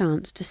him a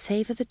chance to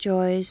savour the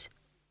joys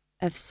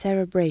of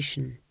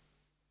cerebration.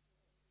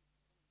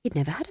 He'd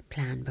never had a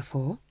plan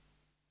before,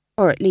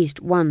 or at least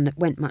one that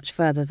went much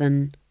further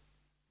than,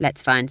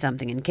 let's find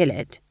something and kill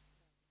it.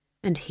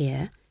 And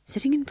here,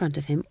 sitting in front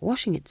of him,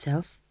 washing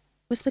itself,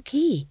 was the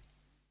key.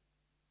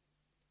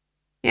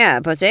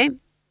 "Here, pussy,"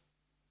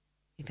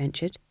 he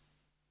ventured.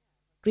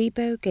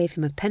 Grebo gave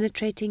him a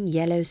penetrating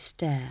yellow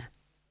stare.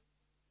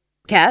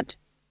 "Cat,"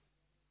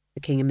 the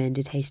king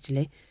amended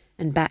hastily,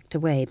 and backed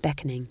away,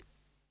 beckoning.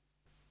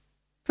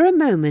 For a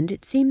moment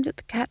it seemed that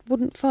the cat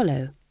wouldn't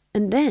follow,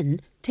 and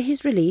then, to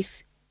his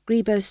relief,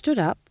 Grebo stood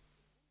up,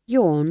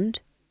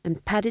 yawned,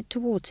 and padded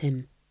towards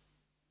him.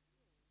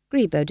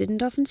 Grebo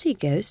didn't often see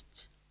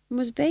ghosts, and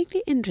was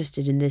vaguely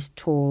interested in this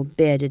tall,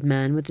 bearded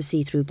man with the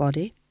see-through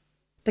body.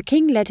 The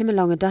king led him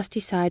along a dusty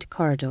side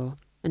corridor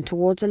and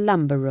towards a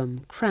lumber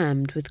room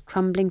crammed with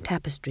crumbling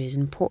tapestries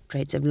and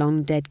portraits of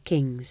long-dead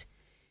kings.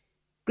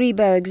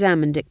 Grebo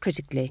examined it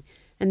critically,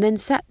 and then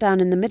sat down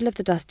in the middle of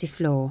the dusty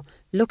floor,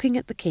 looking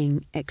at the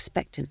king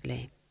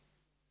expectantly.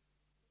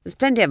 "There's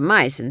plenty of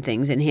mice and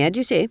things in here, do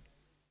you see?"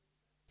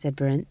 said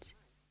Briggs.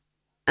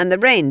 "And the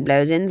rain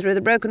blows in through the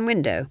broken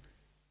window.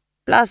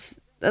 Plus,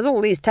 there's all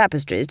these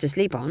tapestries to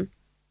sleep on.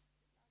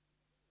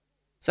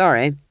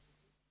 Sorry,"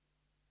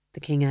 the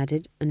king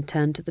added, and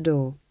turned to the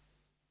door.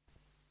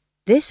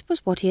 This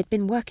was what he had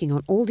been working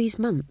on all these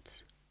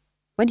months.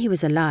 When he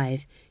was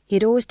alive, he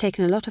had always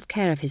taken a lot of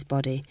care of his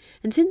body,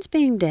 and since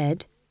being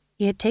dead,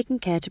 he had taken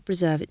care to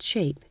preserve its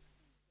shape.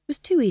 It was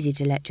too easy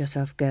to let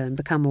yourself go and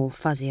become all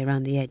fuzzy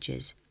around the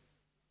edges.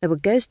 There were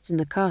ghosts in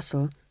the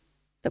castle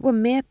that were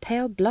mere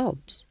pale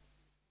blobs.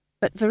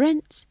 But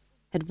Verence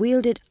had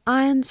wielded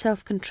iron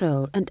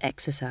self-control and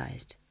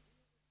exercised.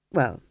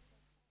 Well,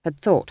 had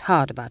thought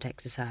hard about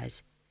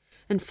exercise,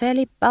 and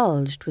fairly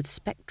bulged with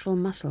spectral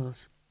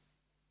muscles.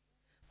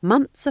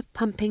 Months of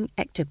pumping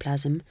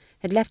ectoplasm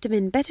had left him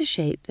in better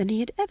shape than he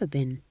had ever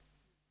been,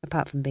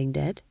 apart from being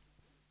dead.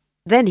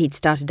 Then he'd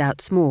started out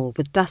small,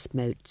 with dust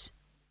motes.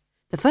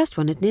 The first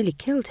one had nearly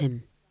killed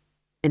him,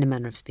 in a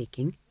manner of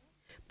speaking,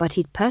 but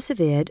he'd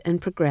persevered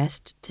and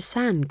progressed to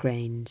sand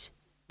grains,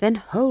 then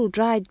whole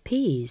dried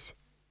peas.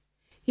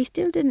 He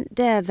still didn't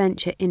dare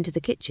venture into the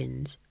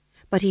kitchens,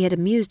 but he had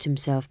amused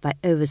himself by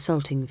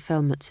oversalting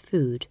Felmut's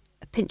food,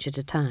 a pinch at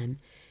a time,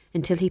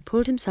 until he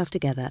pulled himself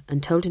together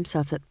and told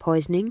himself that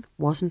poisoning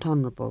wasn't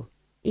honourable,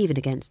 even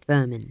against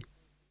vermin.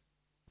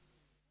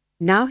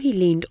 Now he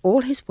leaned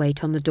all his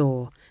weight on the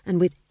door, and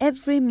with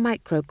every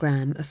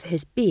microgram of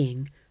his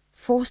being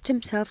forced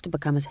himself to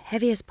become as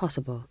heavy as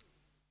possible.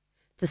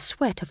 The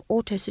sweat of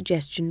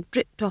autosuggestion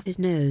dripped off his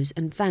nose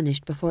and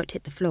vanished before it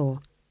hit the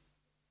floor.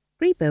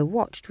 Grebo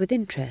watched with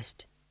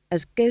interest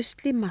as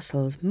ghostly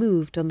muscles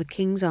moved on the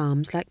king's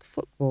arms like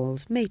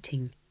footballs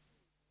mating.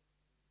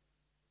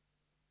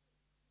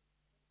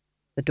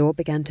 The door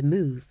began to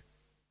move,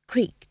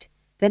 creaked,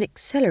 then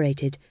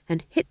accelerated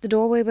and hit the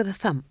doorway with a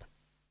thump.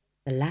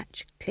 The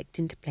latch clicked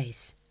into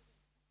place.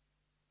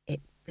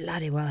 It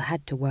bloody well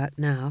had to work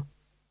now,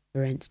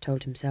 Verence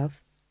told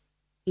himself.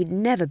 He'd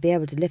never be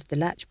able to lift the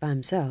latch by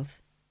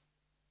himself.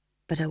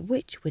 But a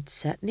witch would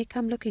certainly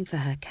come looking for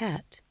her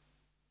cat,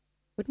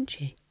 wouldn't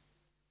she?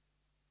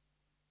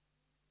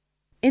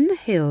 In the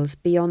hills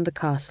beyond the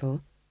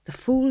castle, the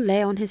fool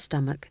lay on his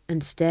stomach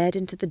and stared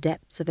into the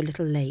depths of a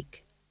little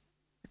lake.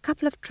 A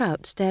couple of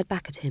trout stared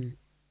back at him.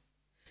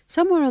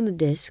 Somewhere on the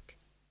disc,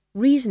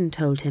 reason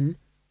told him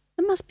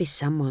there must be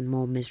someone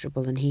more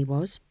miserable than he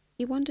was.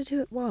 He wondered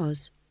who it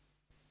was.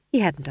 He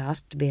hadn't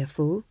asked to be a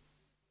fool,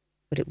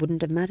 but it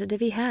wouldn't have mattered if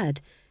he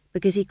had,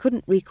 because he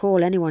couldn't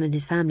recall anyone in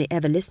his family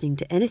ever listening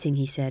to anything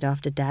he said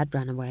after Dad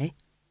ran away.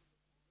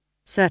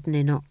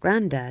 Certainly not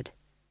Grandad.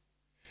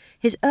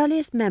 His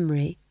earliest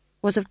memory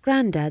was of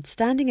Grandad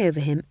standing over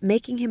him,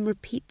 making him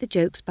repeat the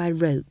jokes by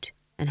rote,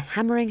 and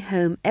hammering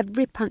home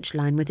every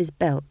punchline with his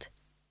belt.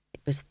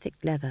 It was thick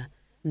leather,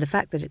 and the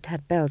fact that it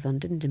had bells on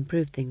didn't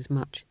improve things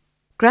much.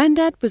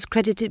 Grandad was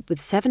credited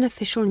with 7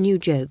 official new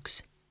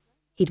jokes.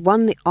 He'd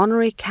won the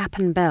honorary cap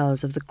and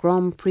bells of the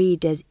Grand Prix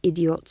des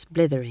Idiots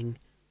Blithering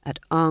at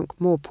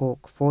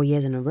Ankh-Morpork 4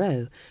 years in a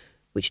row,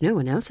 which no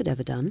one else had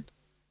ever done,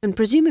 and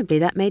presumably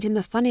that made him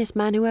the funniest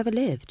man who ever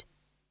lived.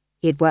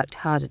 He had worked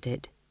hard at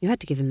it. You had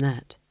to give him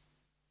that.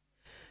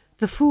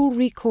 The fool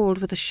recalled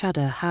with a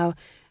shudder how,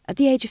 at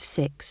the age of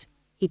 6,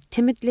 he'd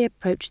timidly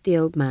approached the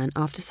old man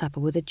after supper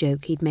with a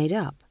joke he'd made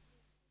up.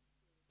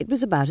 It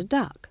was about a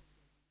duck.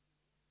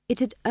 It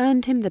had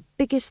earned him the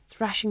biggest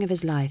thrashing of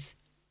his life,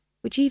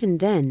 which even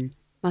then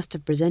must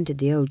have presented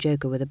the old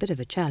joker with a bit of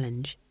a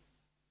challenge.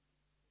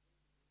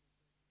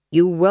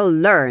 You will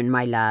learn,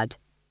 my lad,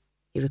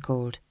 he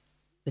recalled,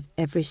 with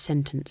every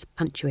sentence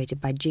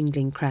punctuated by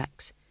jingling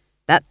cracks,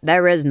 that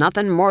there is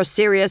nothing more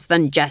serious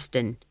than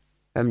jesting.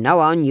 From now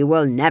on you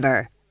will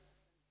never—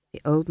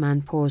 The old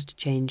man paused to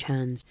change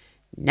hands.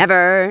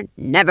 Never,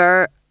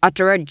 never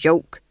utter a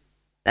joke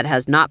that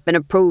has not been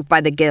approved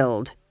by the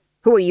guild.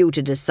 Who are you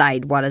to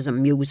decide what is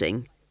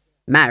amusing?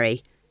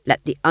 Marry,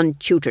 let the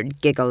untutored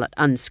giggle at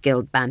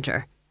unskilled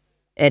banter.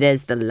 It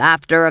is the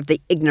laughter of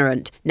the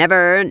ignorant.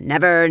 Never,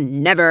 never,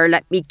 never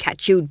let me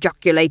catch you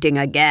joculating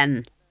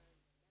again.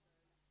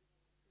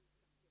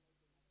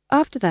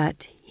 After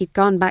that, he'd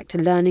gone back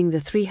to learning the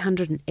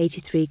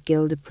 383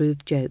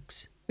 guild-approved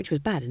jokes, which was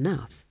bad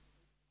enough,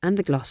 and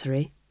the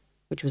glossary,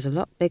 which was a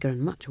lot bigger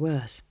and much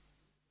worse.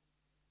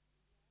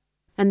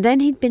 And then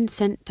he'd been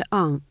sent to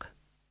Ankh,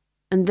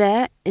 and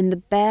there, in the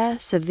bare,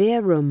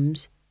 severe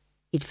rooms,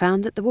 he'd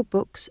found that there were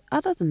books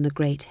other than the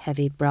great,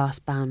 heavy,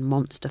 brass-bound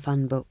monster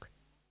fun book.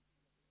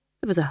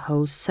 There was a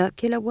whole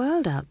circular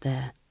world out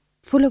there,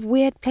 full of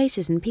weird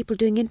places and people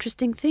doing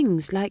interesting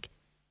things, like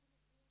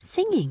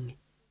singing.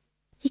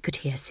 He could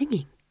hear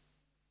singing.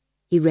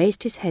 He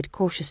raised his head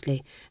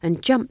cautiously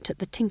and jumped at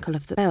the tinkle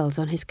of the bells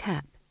on his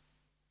cap.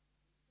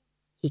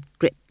 He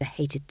gripped the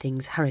hated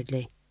things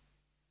hurriedly.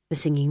 The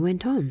singing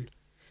went on.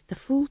 The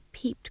fool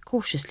peeped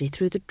cautiously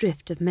through the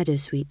drift of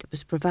meadowsweet that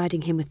was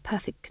providing him with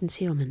perfect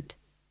concealment.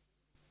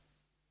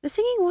 The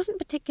singing wasn't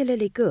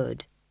particularly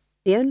good.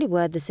 The only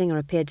word the singer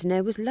appeared to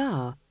know was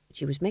la, but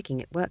she was making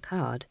it work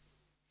hard.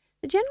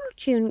 The general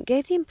tune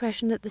gave the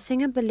impression that the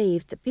singer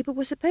believed that people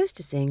were supposed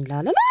to sing la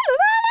la la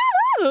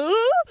la la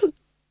la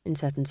in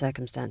certain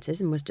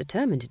circumstances and was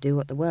determined to do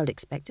what the world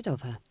expected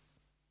of her.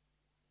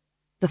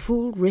 The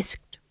fool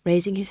risked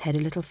raising his head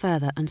a little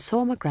further and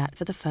saw Magrat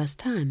for the first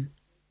time.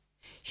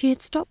 She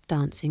had stopped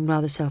dancing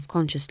rather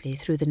self-consciously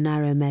through the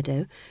narrow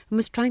meadow and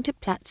was trying to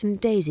plait some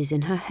daisies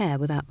in her hair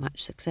without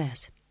much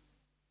success.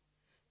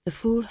 The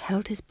fool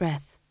held his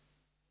breath.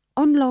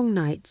 On long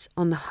nights,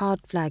 on the hard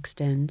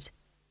flagstones,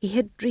 he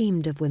had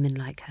dreamed of women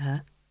like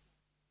her.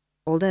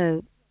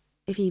 Although,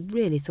 if he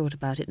really thought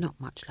about it, not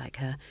much like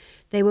her.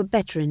 They were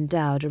better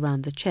endowed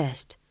around the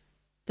chest.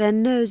 Their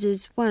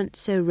noses weren't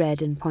so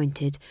red and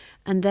pointed,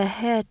 and their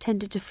hair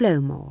tended to flow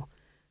more.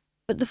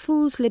 But the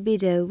fool's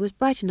libido was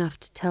bright enough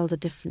to tell the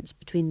difference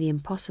between the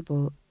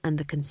impossible and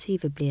the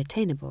conceivably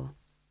attainable,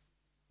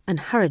 and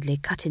hurriedly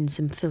cut in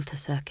some filter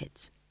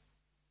circuits.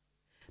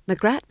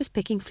 Magrat was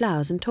picking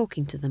flowers and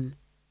talking to them.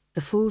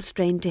 The fool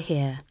strained to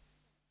hear.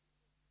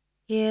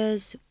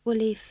 "Here's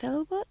woolly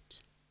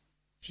fellwort,"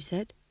 she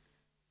said,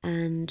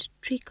 "and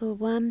treacle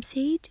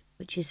wormseed,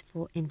 which is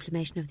for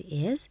inflammation of the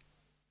ears."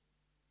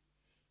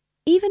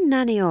 Even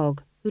Nanny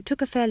Ogg, who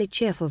took a fairly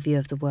cheerful view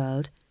of the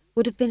world,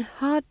 would have been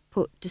hard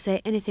put to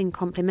say anything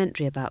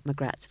complimentary about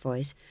Magrat's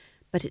voice,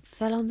 but it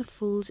fell on the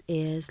fool's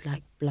ears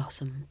like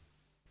blossom.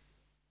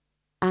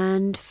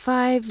 "And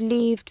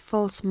 5-leaved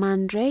false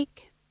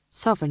mandrake,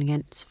 sovereign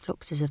against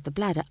fluxes of the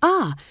bladder.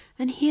 Ah,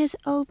 and here's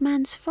old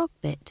man's frog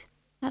bit.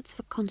 That's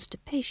for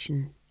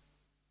constipation."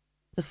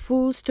 The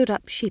fool stood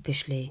up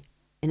sheepishly,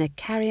 in a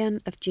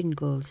carrion of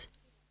jingles.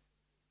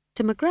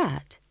 To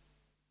Magrat,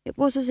 it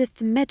was as if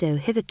the meadow,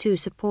 hitherto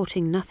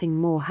supporting nothing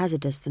more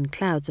hazardous than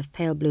clouds of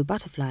pale blue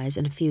butterflies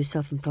and a few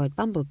self-employed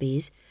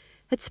bumblebees,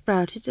 had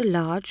sprouted a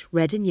large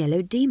red and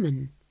yellow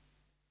demon.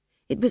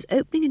 It was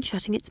opening and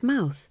shutting its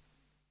mouth.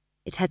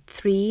 It had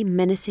 3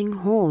 menacing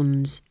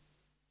horns.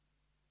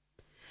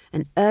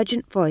 An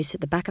urgent voice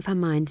at the back of her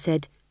mind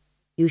said,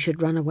 "You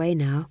should run away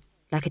now,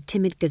 like a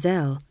timid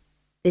gazelle.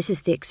 This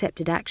is the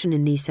accepted action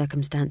in these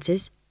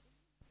circumstances."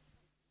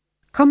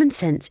 Common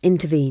sense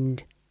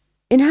intervened.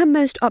 In her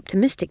most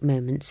optimistic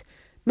moments,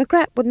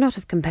 Magrat would not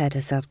have compared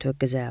herself to a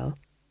gazelle,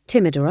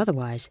 timid or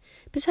otherwise.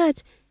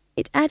 Besides,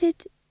 it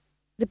added,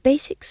 the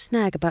basic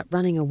snag about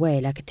running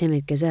away like a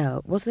timid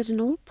gazelle was that in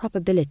all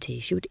probability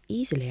she would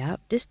easily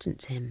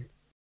outdistance him.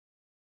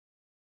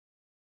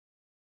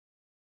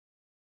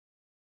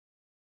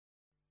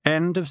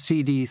 End of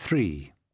CD 3.